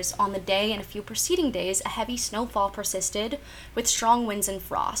barriers. On the day and a few preceding days, a heavy snowfall persisted with strong winds and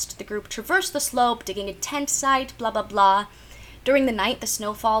frost. The group traversed the slope, digging a tent site, blah, blah, blah. During the night, the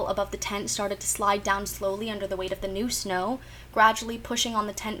snowfall above the tent started to slide down slowly under the weight of the new snow, gradually pushing on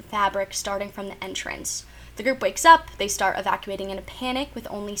the tent fabric starting from the entrance. The group wakes up, they start evacuating in a panic, with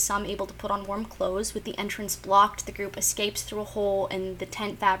only some able to put on warm clothes. With the entrance blocked, the group escapes through a hole in the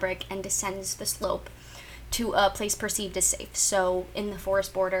tent fabric and descends the slope to a place perceived as safe, so in the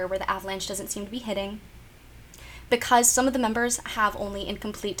forest border where the avalanche doesn't seem to be hitting. Because some of the members have only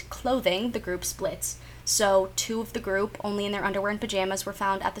incomplete clothing, the group splits. So 2 of the group, only in their underwear and pajamas, were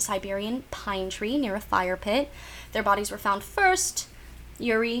found at the Siberian pine tree near a fire pit. Their bodies were found first,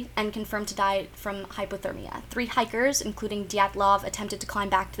 Yuri, and confirmed to die from hypothermia. 3 hikers, including Dyatlov, attempted to climb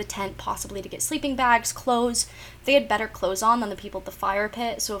back to the tent, possibly to get sleeping bags, clothes. They had better clothes on than the people at the fire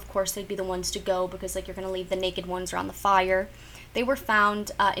pit, so of course they'd be the ones to go, because you're going to leave the naked ones around the fire. They were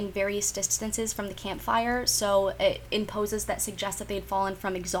found in various distances from the campfire, so it imposes that suggests that they had fallen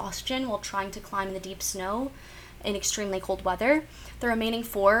from exhaustion while trying to climb in the deep snow in extremely cold weather. The remaining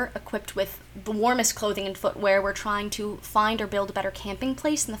 4, equipped with the warmest clothing and footwear, were trying to find or build a better camping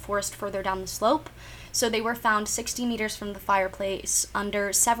place in the forest further down the slope. So they were found 60 meters from the fireplace,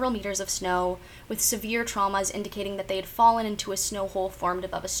 under several meters of snow, with severe traumas indicating that they had fallen into a snow hole formed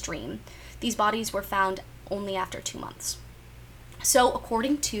above a stream. These bodies were found only after 2 months. So,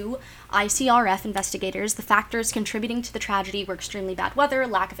 according to ICRF investigators, the factors contributing to the tragedy were extremely bad weather,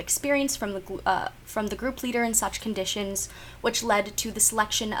 lack of experience from the group leader in such conditions, which led to the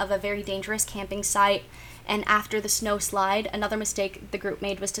selection of a very dangerous camping site. And after the snow slide, another mistake the group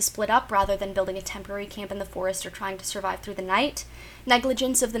made was to split up rather than building a temporary camp in the forest or trying to survive through the night.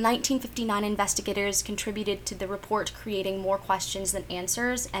 Negligence of the 1959 investigators contributed to the report creating more questions than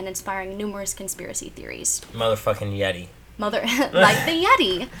answers and inspiring numerous conspiracy theories. Motherfucking Yeti. Like the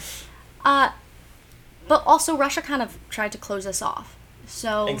Yeti. But also Russia kind of tried to close us off.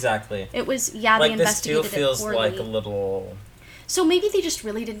 So exactly. It was, they investigated this still feels it poorly. like a little... So maybe they just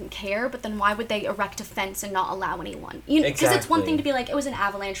really didn't care, but then why would they erect a fence and not allow anyone? Because exactly. It's one thing to be like, it was an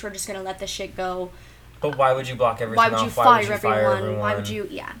avalanche, we're just going to let this shit go. But why would you block everything off? Why would you fire everyone? Why would you,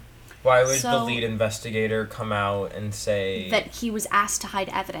 yeah. Why would the lead investigator come out and say... that he was asked to hide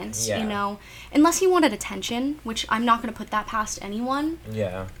evidence, yeah. you know? Unless he wanted attention, which I'm not going to put that past anyone.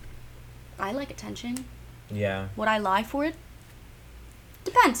 Yeah. I like attention. Yeah. Would I lie for it?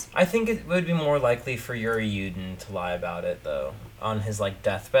 Depends. I think it would be more likely for Yuri Yudin to lie about it, though, on his,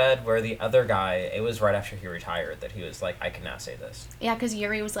 deathbed, where the other guy, it was right after he retired that he was like, I can now say this. Yeah, because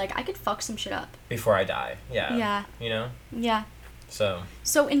Yuri was like, I could fuck some shit up. Before I die. Yeah. Yeah. You know? Yeah. So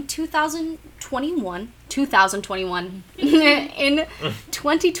in 2021, in 2020, I'm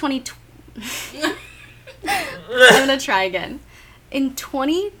going to try again. In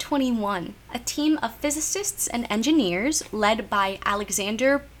 2021, a team of physicists and engineers led by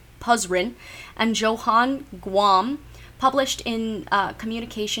Alexander Puzrin and Johan Guam published in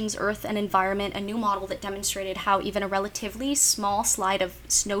Communications, Earth and Environment a new model that demonstrated how even a relatively small slide of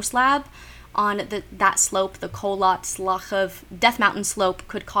snow slab on that slope, the Kholat Syakhlov Death Mountain slope,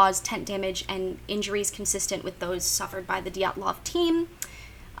 could cause tent damage and injuries consistent with those suffered by the Dyatlov team.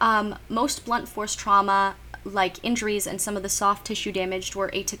 Most blunt force trauma, like injuries and some of the soft tissue damage, were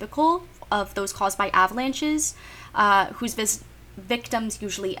atypical of those caused by avalanches, whose victims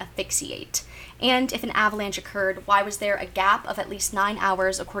usually asphyxiate. And if an avalanche occurred, why was there a gap of at least 9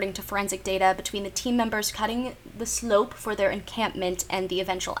 hours, according to forensic data, between the team members cutting the slope for their encampment and the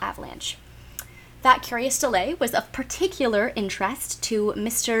eventual avalanche? That curious delay was of particular interest to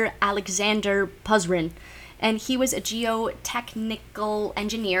Mr. Alexander Puzrin, and he was a geotechnical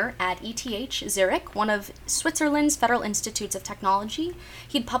engineer at ETH Zurich, one of Switzerland's federal institutes of technology.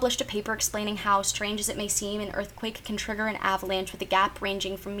 He'd published a paper explaining how, strange as it may seem, an earthquake can trigger an avalanche with a gap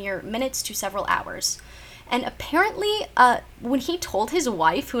ranging from mere minutes to several hours. And apparently, when he told his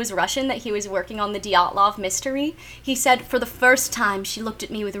wife, who was Russian, that he was working on the Dyatlov mystery, he said, for the first time, she looked at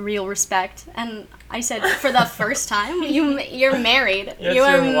me with real respect. And I said, for the first time? You're married. You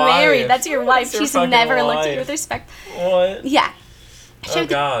are married. That's your wife. She's never looked at you with respect. What? Yeah. So Oh,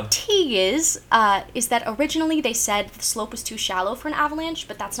 God. the tea is that originally they said the slope was too shallow for an avalanche,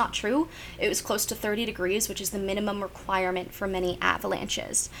 but that's not true. It was close to 30 degrees, which is the minimum requirement for many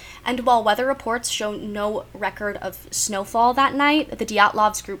avalanches. And while weather reports show no record of snowfall that night, the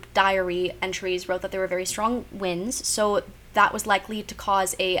Dyatlov's group diary entries wrote that there were very strong winds, so that was likely to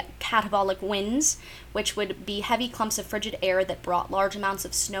cause a catabolic winds, which would be heavy clumps of frigid air that brought large amounts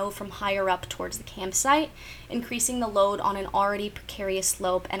of snow from higher up towards the campsite, increasing the load on an already precarious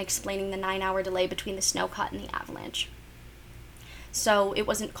slope and explaining the 9-hour delay between the snow cut and the avalanche. So it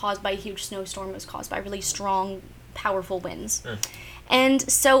wasn't caused by a huge snowstorm, it was caused by really strong, powerful winds. And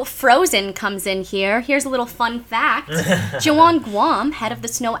so Frozen comes in here. Here's a little fun fact. Joan Guam, head of the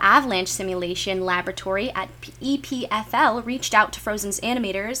Snow Avalanche Simulation Laboratory at EPFL, reached out to Frozen's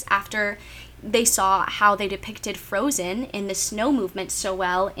animators after they saw how they depicted Frozen in the snow movement so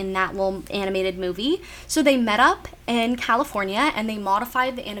well in that little animated movie. So they met up in California and they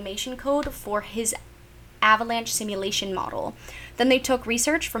modified the animation code for his avalanche simulation model. Then they took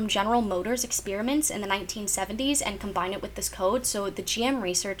research from General Motors experiments in the 1970s and combined it with this code. So the GM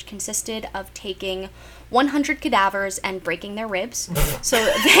research consisted of taking 100 cadavers and breaking their ribs. So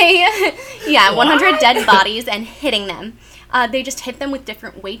they, 100 dead bodies and hitting them. They just hit them with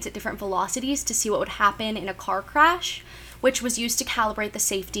different weights at different velocities to see what would happen in a car crash, which was used to calibrate the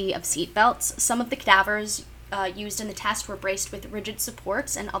safety of seatbelts. Some of the cadavers used in the test were braced with rigid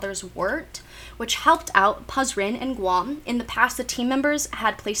supports and others weren't, which helped out Puzrin and Guam. In the past, the team members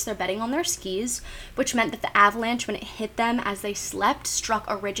had placed their bedding on their skis, which meant that the avalanche, when it hit them as they slept, struck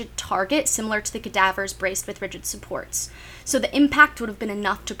a rigid target similar to the cadavers braced with rigid supports. So the impact would have been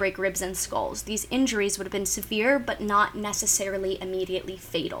enough to break ribs and skulls. These injuries would have been severe, but not necessarily immediately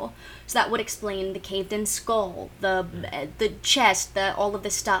fatal. So that would explain the caved-in skull, the chest, all of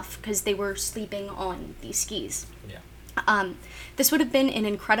this stuff, because they were sleeping on these skis. Yeah. This would have been an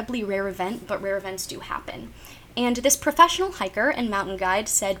incredibly rare event, but rare events do happen. And this professional hiker and mountain guide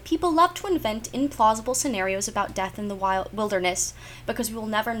said, people love to invent implausible scenarios about death in the wilderness because we will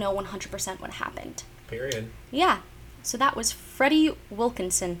never know 100% what happened. Period. Yeah. So that was Freddie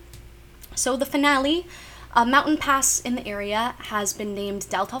Wilkinson. So the finale, a mountain pass in the area has been named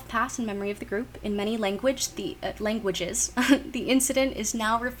Deltov Pass in memory of the group. In many languages, the incident is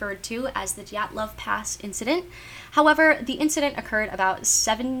now referred to as the Dyatlov Pass incident. However, the incident occurred about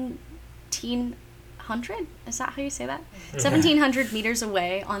 1,700? Is that how you say that? 1,700 meters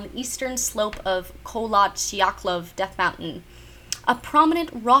away on the eastern slope of Kholat Syakhlov Death Mountain. A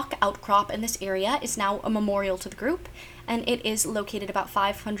prominent rock outcrop in this area is now a memorial to the group, and it is located about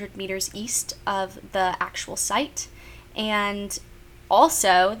 500 meters east of the actual site. And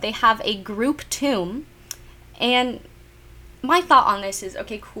also, they have a group tomb, and my thought on this is,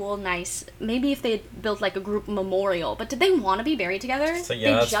 okay, cool, nice. Maybe if they had built like a group memorial, but did they want to be buried together? So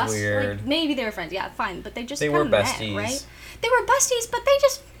yeah, that's weird. Like, maybe they were friends, yeah, fine, but they just They kinda were besties. met, right? They were besties, but they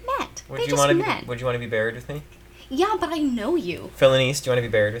just met. Would you want to be buried with me? Yeah, but I know you. Philonise, do you want to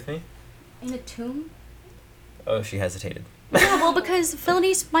be buried with me? In a tomb? Oh, she hesitated. Yeah, well, because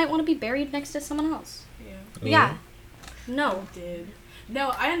Philonise might want to be buried next to someone else. Yeah. Me? Yeah. No. I did.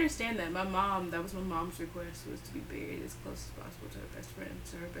 No, I understand that. That was my mom's request, was to be buried as close as possible to her best friend.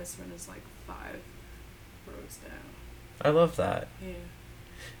 So her best friend is like 5 rows down. I love that. Yeah.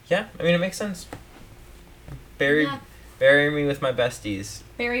 Yeah, I mean, it makes sense. Bury me with my besties.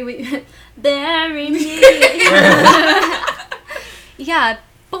 Bury me. Yeah,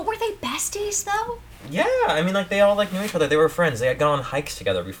 but were they besties, though? Yeah, I mean, like, they all, like, knew each other. They were friends. They had gone on hikes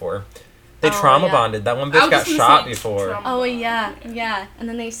together before. They trauma bonded. That one bitch got shot before. Oh, yeah. Yeah. And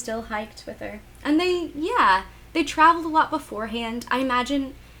then they still hiked with her. And they traveled a lot beforehand. I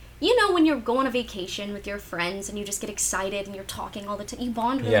imagine, you know, when you're going on vacation with your friends and you just get excited and you're talking all the time, you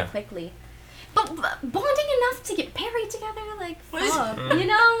bond really quickly. But bonding enough to get married together, like, fuck, you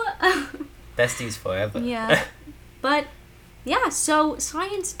know? Besties forever. Yeah. But, yeah, so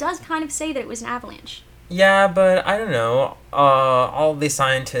science does kind of say that it was an avalanche. Yeah, but I don't know. All the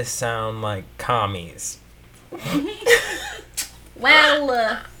scientists sound like commies.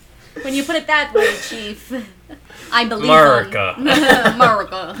 Well, when you put it that way, Chief, I believe America.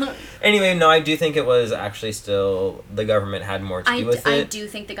 America. Anyway, no, I do think it was actually still the government had more to do with it. I do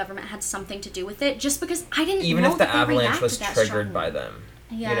think the government had something to do with it, just because I didn't even know if the avalanche was triggered by them.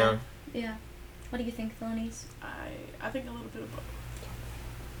 Yeah. You know? Yeah. What do you think, Thelonious? I think a little bit of both.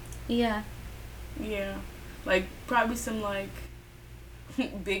 Yeah. Yeah. Like, probably some, like,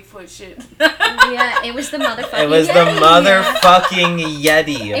 Bigfoot shit. Yeah, it was the motherfucking It was Yeti. the motherfucking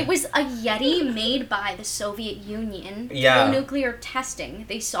Yeti. It was a Yeti made by the Soviet Union through nuclear testing.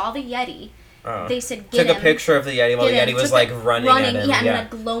 They saw the Yeti. They said, took a picture of the Yeti while the Yeti was, like, running at him. Yeah, and had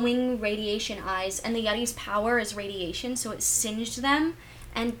glowing radiation eyes. And the Yeti's power is radiation, so it singed them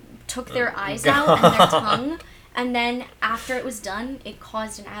and took their eyes out and their tongue. And then, after it was done, it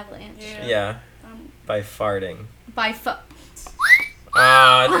caused an avalanche. Yeah. By farting.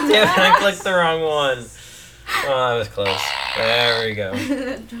 Ah, damn it, I clicked the wrong one. Oh, that was close. There we go.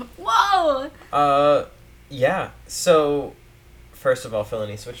 Whoa! Yeah. So, first of all,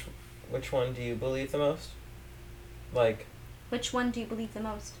 Philonice, which one do you believe the most? Like... Which one do you believe the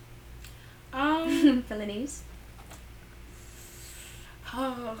most? Philonice?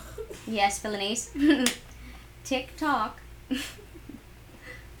 Oh. Yes, Philonice. TikTok.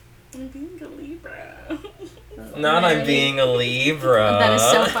 I'm being a Libra. I'm being a Libra. That is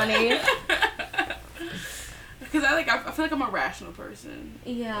so funny. Because I feel like I'm a rational person.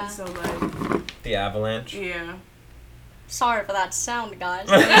 Yeah. And so like the avalanche. Yeah. Sorry for that sound, guys.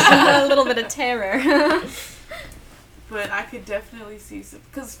 There's a little bit of terror. But I could definitely see some,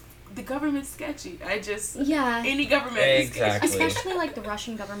 because the government's sketchy. Any government is sketchy. Especially like the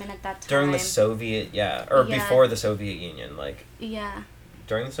Russian government at that time. During the Soviet, before the Soviet Union, like. Yeah.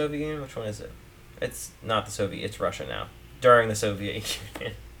 During the Soviet Union? Which one is it? It's not the Soviet, it's Russia now. During the Soviet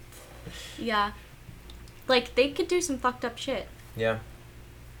Union. Yeah. Like, they could do some fucked up shit. Yeah.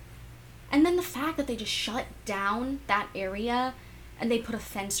 And then the fact that they just shut down that area and they put a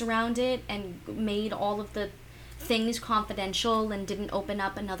fence around it and made all of the things confidential and didn't open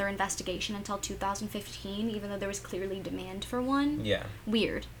up another investigation until 2015, even though there was clearly demand for one. Yeah.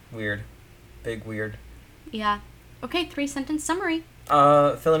 Weird. Big weird. Yeah. Okay, 3-sentence summary.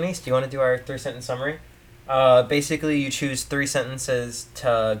 Philonice, do you want to do our 3-sentence summary? Basically, you choose 3 sentences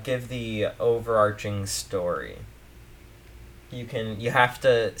to give the overarching story. You have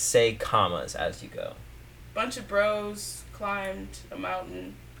to say commas as you go. Bunch of bros climbed a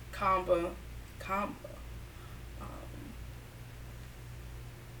mountain. Combo.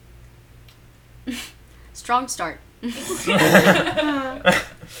 Strong start.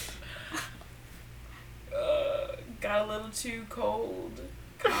 Got a little too cold,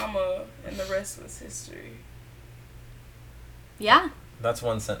 comma, and the rest was history. Yeah. That's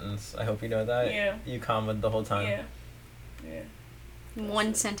 1 sentence. I hope you know that. Yeah. You commaed the whole time. Yeah.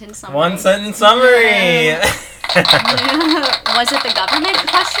 1-sentence summary. 1-sentence summary! Yeah. Was it the government?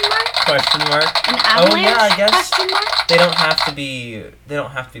 Question mark? Question mark. An avalanche? Oh yeah, I guess. Question mark? They don't have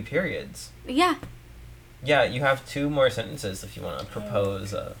to be periods. Yeah. Yeah, you have 2 more sentences if you want to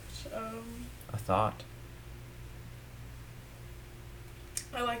propose a thought.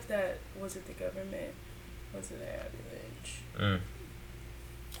 I like that. Was it the government? Was it the avalanche?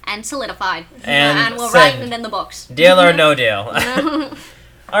 And solidified. And we'll write it in the books. Deal or no deal.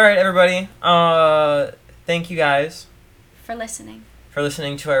 Alright, everybody. Thank you guys. For listening. For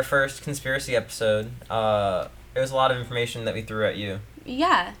listening to our first conspiracy episode. It was a lot of information that we threw at you.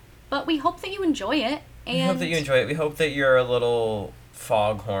 Yeah. But we hope that you enjoy it. And we hope that you enjoy it. We hope that you're a little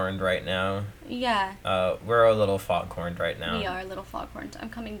foghorned right now. Yeah. We're a little foghorned right now. We are a little foghorned. I'm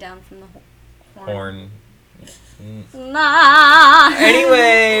coming down from the horn. Nah.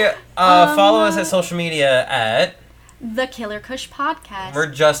 Anyway, follow us at social media at The Killer Kush Podcast.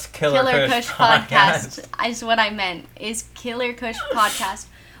 We're just Killer Kush Podcast. Is what I meant. Is Killer Kush Podcast.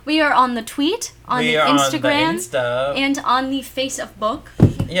 We are on the tweet, on the Instagram, on the Insta. And on the Facebook.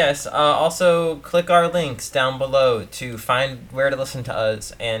 Yes. Also, click our links down below to find where to listen to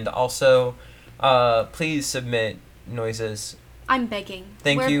us, and also, please submit noises. I'm begging.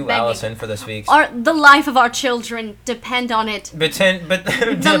 Thank you, begging. Allison, for this week's. The life of our children depend on it.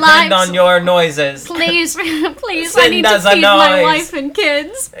 Depend on your noises. Please, please, Sin I need to does a feed my noise. wife and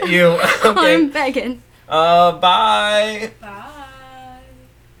kids. You, okay. I'm begging. Bye. Bye.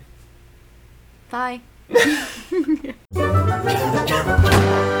 Bye.